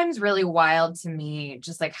sometimes really wild to me,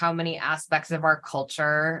 just like how many aspects of our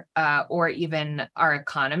culture or even our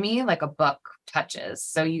economy, like a book touches.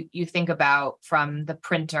 So you think about from the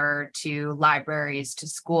printer to libraries, to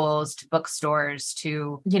schools, to bookstores,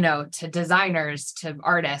 to designers, to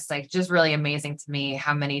artists, like just really amazing to me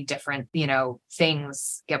how many different,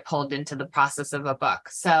 things get pulled into the process of a book.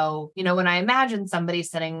 So, when I imagine somebody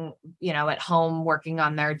sitting, at home working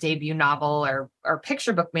on their debut novel or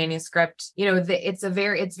picture book manuscript, it's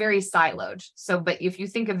very siloed. So, but if you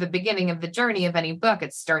think of the beginning of the journey of any book,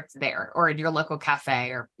 it starts there or in your local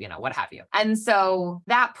cafe or, what have you. And so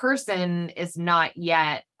that person is not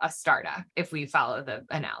yet a startup, if we follow the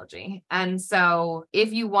analogy. And so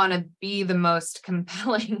if you want to be the most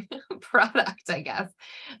compelling product, I guess,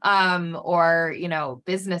 or,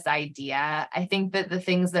 business idea, I think that the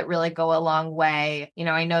things that really go a long way,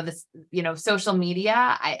 I know this, social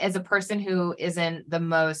media, as a person who isn't the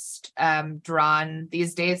most drawn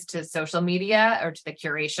these days to social media or to the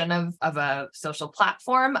curation of a social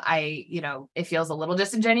platform, it feels a little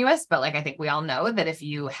disingenuous, but like, I think we all know that if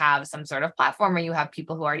you have some sort of platform or you have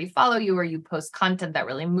people who already follow you or you post content that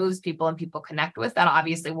really moves people and people connect with, that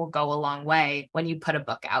obviously will go a long way when you put a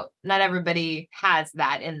book out. Not everybody has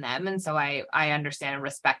that in them. And so I understand and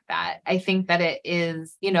respect that. I think that it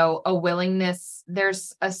is, a willingness,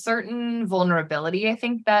 there's a certain vulnerability, I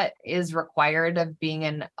think, that is required of being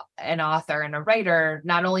an author and a writer,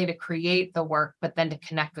 not only to create the work, but then to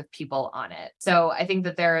connect with people on it. So I think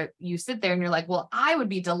that you sit there and you're like, well, I would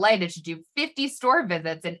be delighted to do 50 store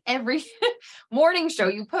visits in every morning show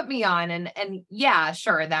you put me on. And yeah,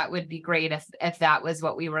 sure, that would be great if that was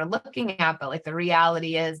what we were looking at. But like the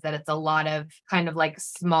reality is that it's a lot of kind of like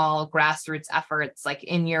small grassroots efforts, like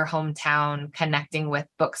in your hometown, connecting with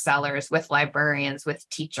booksellers, with librarians, with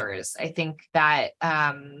teachers. I think that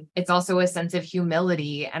it's also a sense of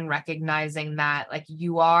humility and recognizing that like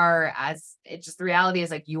the reality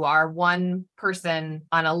is like you are one person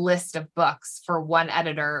on a list of books for one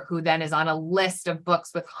editor who then is on a list of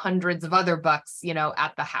books with hundreds of other books,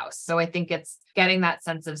 at the house. So I think it's getting that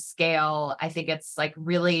sense of scale. I think it's like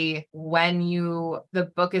really when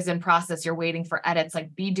the book is in process, you're waiting for edits,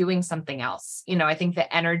 like be doing something else. I think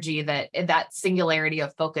the energy that singularity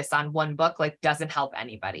of focus on one book, like doesn't help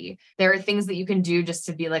anybody. There are things that you can do just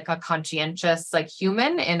to be like a conscientious, like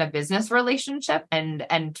human in a business relationship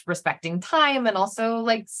and respecting time and also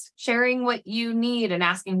like sharing what you need and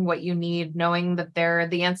asking what you need, knowing that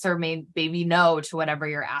the answer may be no to whatever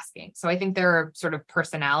you're asking. So I think there are sort of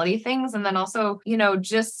personality things. And then also,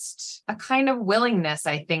 just a kind of willingness,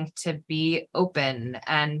 I think, to be open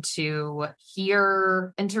and to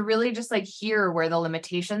hear and to really just like hear where the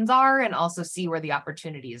limitations are and also see where the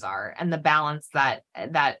opportunities are. And the balance that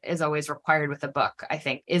is always required with a book, I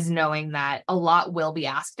think, is knowing that a lot will be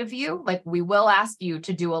asked of you. Like we will ask you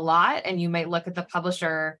to do a lot, and you might look at the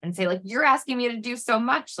publisher and say, like, you're asking me to do so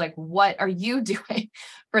much. Like, what are you doing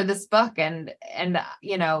for this book? And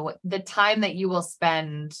the time that you will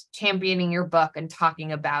spend championing your book and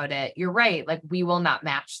talking about it, you're right. Like we will not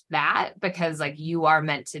match that because like you are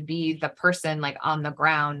meant to be the person like on the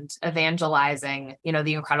ground evangelizing,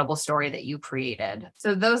 the incredible story that you created.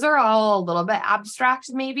 So those are all a little bit abstract.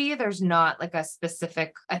 Maybe there's not like a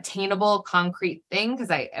specific attainable concrete thing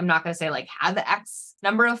because I am not going to say like have X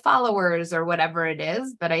number of followers or whatever it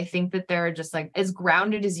is. But I think that they're just like as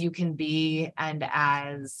grounded as you can be and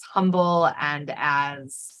as humble and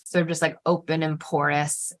as sort of just like open and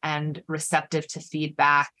porous and receptive to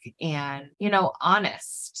feedback and,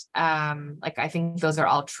 honest. Like I think those are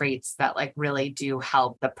all traits that like really do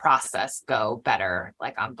help the process go better,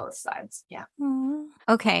 like on both sides. Yeah.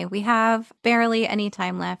 Okay, we have barely any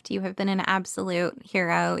time left. You have been an absolute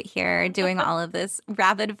hero here doing all of this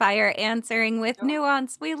rapid fire answering with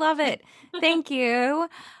nuance. We love it. Thank you.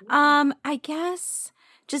 I guess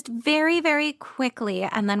just very, very quickly,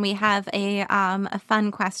 and then we have a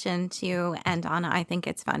fun question to end on. I think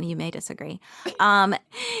it's fun. You may disagree.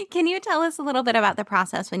 Can you tell us a little bit about the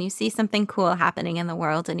process when you see something cool happening in the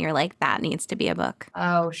world and you're like, that needs to be a book?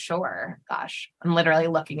 Oh, sure. Gosh, I'm literally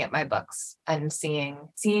looking at my books and seeing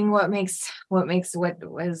what makes what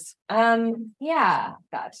was. Yeah,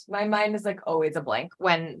 gosh, my mind is like always a blank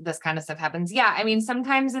when this kind of stuff happens. Yeah, I mean,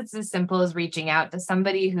 sometimes it's as simple as reaching out to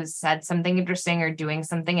somebody who's said something interesting or doing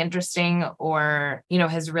something interesting, or,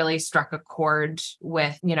 has really struck a chord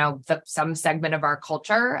with, some segment of our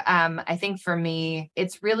culture. I think for me,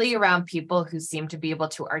 it's really around people who seem to be able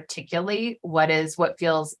to articulate what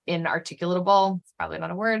feels inarticulable. It's probably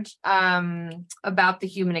not a word, about the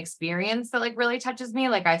human experience that like really touches me.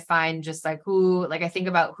 Like I find just like I think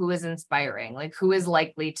about who is inspiring, like who is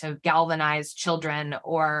likely to galvanize children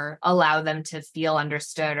or allow them to feel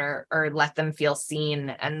understood or let them feel seen.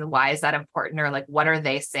 And why is that important? Or like, what are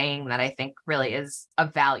they saying that I think really is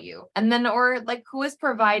of value? And then, or like, who is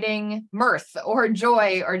providing mirth or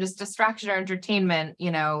joy or just distraction or entertainment?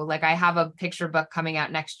 Like I have a picture book coming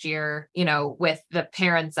out next year, with the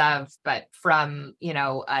parents of, but from,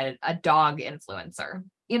 a dog influencer.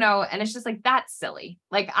 And it's just like, that's silly.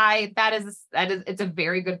 Like it's a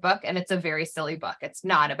very good book and it's a very silly book. It's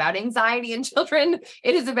not about anxiety in children.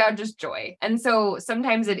 It is about just joy. And so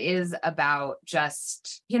sometimes it is about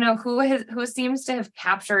just, who seems to have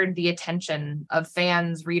captured the attention of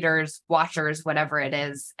fans, readers, watchers, whatever it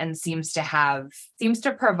is, and seems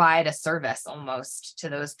to provide a service almost to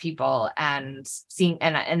those people. And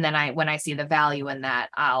and then when I see the value in that,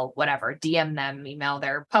 I'll DM them, email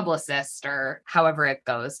their publicist or however it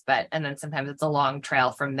goes. And then sometimes it's a long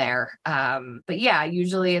trail from there. But yeah,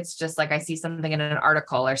 usually it's just like I see something in an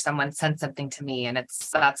article or someone sent something to me, and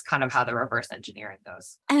that's kind of how the reverse engineering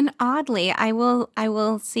goes. And oddly, I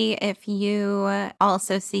will see if you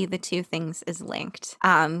also see the two things as linked.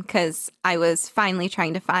 Because I was finally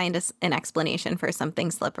trying to find an explanation for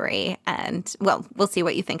something slippery, and well, we'll see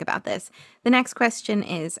what you think about this. The next question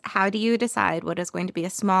is, how do you decide what is going to be a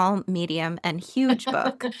small, medium, and huge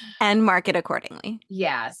book and market accordingly?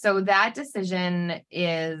 Yeah. So that decision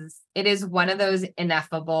is one of those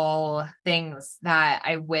ineffable things that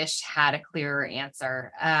I wish had a clearer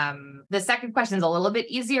answer. The second question is a little bit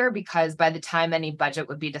easier because by the time any budget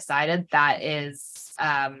would be decided, that is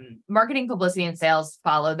marketing, publicity, and sales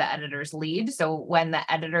follow the editor's lead. So when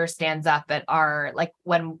the editor stands up at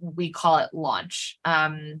when we call it launch,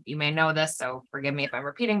 you may know this, so forgive me if I'm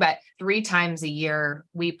repeating, but 3 times a year,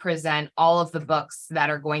 we present all of the books that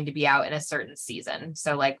are going to be out in a certain season.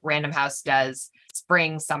 So like Random House does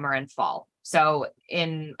spring, summer, and fall. So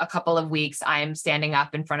in a couple of weeks, I'm standing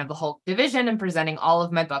up in front of the whole division and presenting all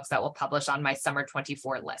of my books that will publish on my summer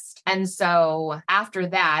 24 list. And so after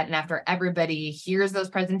that, and after everybody hears those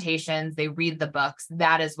presentations, they read the books,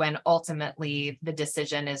 that is when ultimately the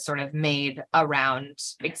decision is sort of made around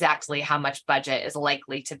exactly how much budget is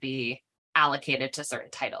likely to be allocated to certain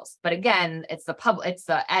titles. But again, it's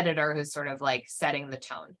the editor who's sort of like setting the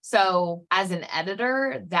tone. So as an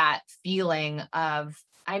editor, that feeling of,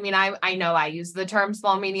 I know I use the term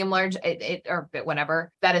small, medium, large, or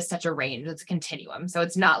whatever. That is such a range. It's a continuum. So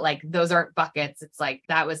it's not like those aren't buckets. It's like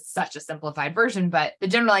that was such a simplified version. But the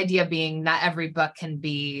general idea being not every book can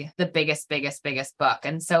be the biggest book.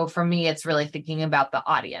 And so for me, it's really thinking about the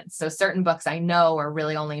audience. So certain books I know are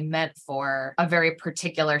really only meant for a very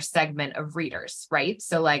particular segment of readers, right?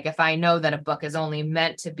 So like if I know that a book is only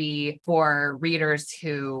meant to be for readers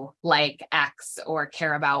who like X or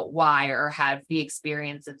care about Y or have the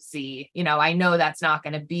experience of Z, I know that's not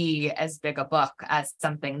going to be as big a book as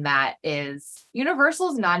something that is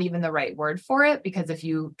universal is not even the right word for it, because if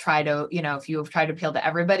you try to appeal to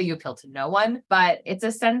everybody, you appeal to no one. But it's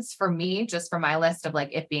a sense for me, just for my list, of like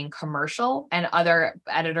it being commercial, and other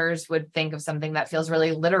editors would think of something that feels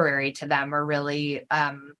really literary to them, or really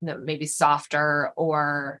maybe softer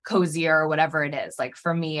or cozier or whatever it is. Like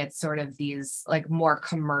for me, it's sort of these like more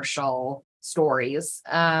commercial stories.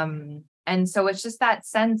 And so it's just that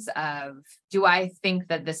sense of, do I think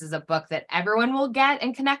that this is a book that everyone will get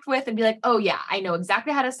and connect with and be like, oh yeah, I know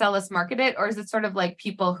exactly how to sell this, market it? Or is it sort of like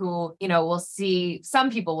people who,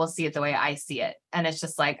 some people will see it the way I see it. And it's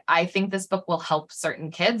just like, I think this book will help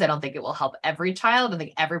certain kids. I don't think it will help every child. I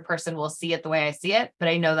think every person will see it the way I see it, but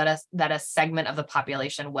I know that a segment of the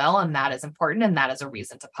population will, and that is important. And that is a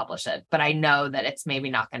reason to publish it. But I know that it's maybe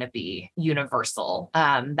not going to be universal,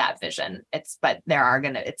 that vision. It's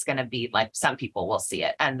going to be like, some people will see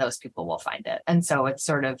it and those people will find behind it. And so it's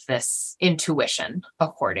sort of this intuition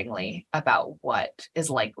accordingly about what is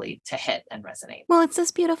likely to hit and resonate. Well, it's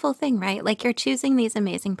this beautiful thing, right? Like you're choosing these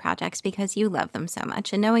amazing projects because you love them so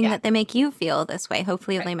much, and knowing that they make you feel this way.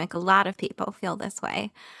 Hopefully they make a lot of people feel this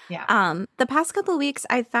way. Yeah. The past couple of weeks,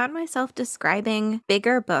 I found myself describing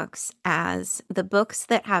bigger books as the books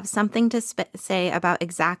that have something to say about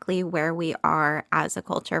exactly where we are as a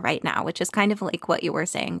culture right now, which is kind of like what you were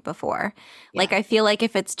saying before. Like, I feel like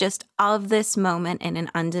if it's just of this moment in an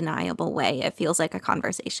undeniable way, it feels like a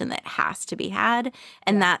conversation that has to be had.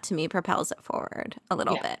 And that to me propels it forward a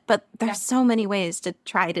little bit. But there's so many ways to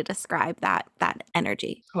try to describe that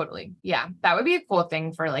energy. Totally. Yeah. That would be a cool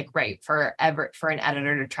thing for like, for an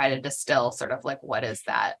editor to try to distill sort of like, what is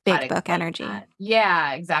that big book energy?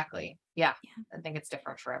 Yeah, exactly. Yeah. I think it's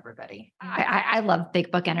different for everybody. I love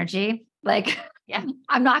big book energy. Like,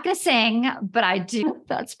 I'm not going to sing, but I do.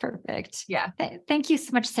 That's perfect. Yeah. Thank you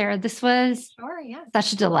so much, Sarah. This was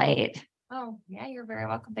such a delight. Oh, yeah, you're very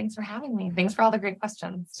welcome. Thanks for having me. Thanks for all the great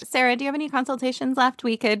questions. Sarah, do you have any consultations left?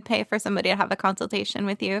 We could pay for somebody to have a consultation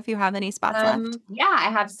with you if you have any spots left. Yeah, I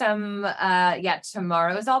have some.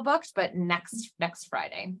 Tomorrow's all booked, but next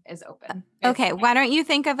Friday is open. Okay, why don't you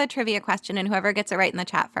think of a trivia question, and whoever gets it right in the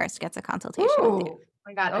chat first gets a consultation with you. Oh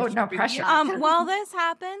my God. Oh, no pressure. While this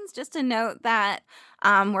happens, just a note that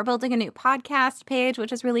we're building a new podcast page,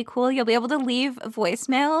 which is really cool. You'll be able to leave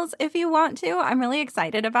voicemails if you want to. I'm really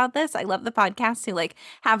excited about this. I love the podcasts who like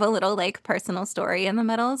have a little like personal story in the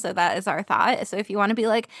middle. So that is our thought. So if you want to be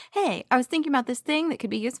like, hey, I was thinking about this thing that could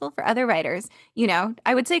be useful for other writers,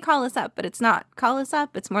 I would say call us up, but it's not call us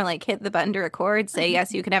up. It's more like hit the button to record, say,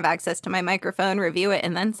 yes, you can have access to my microphone, review it,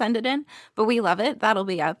 and then send it in. But we love it. That'll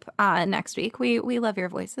be up next week. We love your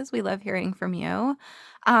voices. We love hearing from you.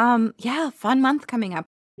 Fun month coming up.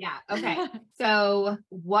 Yeah. Okay. So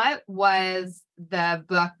what was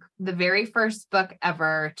the very first book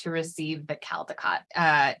ever to receive the Caldecott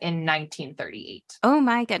in 1938? Oh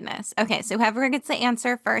my goodness. Okay. So whoever gets the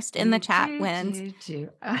answer first in the chat wins.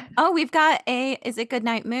 We've got is it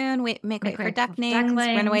Goodnight Moon? Make Way for Ducklings,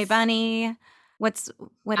 Runaway Bunny. What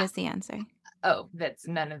is the answer? Oh, that's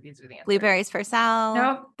none of these were the answers. Blueberries for Sal.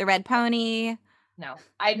 Nope. The Red Pony. No,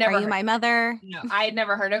 I'd never. Are You My Mother? No, I had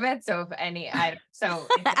never heard of it. So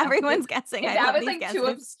Everyone's guessing. If that was like guesses. Too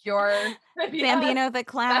obscure. Bambino the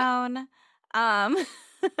Clown.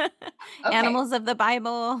 Animals of the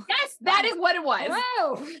Bible. Yes, that is what it was.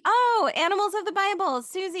 Whoa. Oh, Animals of the Bible.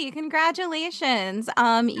 Susie, congratulations.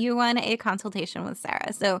 You won a consultation with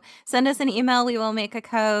Sarah. So send us an email. We will make a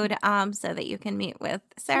code so that you can meet with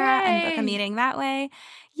Sarah and book a meeting that way.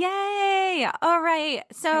 Yay. All right.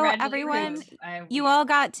 So everyone, you all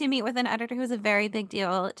got to meet with an editor who's a very big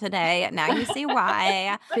deal today. Now you see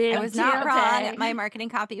why. I was not wrong. My marketing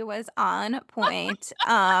copy was on point.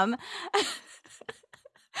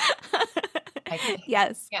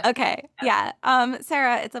 Yes. Okay. Yeah.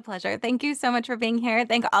 Sarah, it's a pleasure. Thank you so much for being here.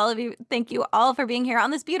 Thank you all for being here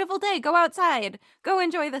on this beautiful day. Go outside. Go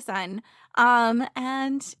enjoy the sun.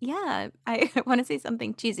 And yeah, I want to say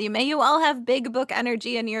something cheesy. May you all have big book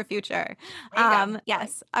energy in your future.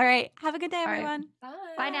 Yes. All right. Have a good day, everyone.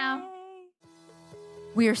 Right. Bye now.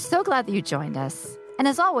 We are so glad that you joined us. And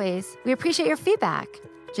as always, we appreciate your feedback.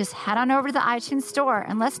 Just head on over to the iTunes store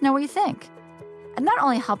and let us know what you think. It not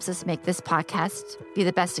only helps us make this podcast be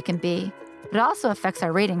the best it can be, but it also affects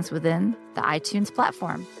our ratings within the iTunes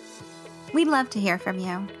platform. We'd love to hear from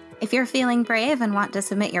you. If you're feeling brave and want to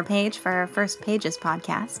submit your page for our First Pages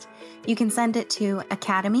podcast, you can send it to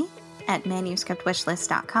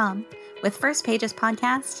academy@manuscriptwishlist.com with First Pages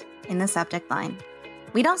podcast in the subject line.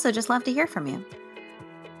 We'd also just love to hear from you.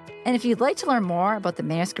 And if you'd like to learn more about the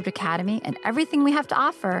Manuscript Academy and everything we have to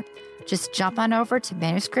offer, just jump on over to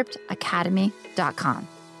manuscriptacademy.com.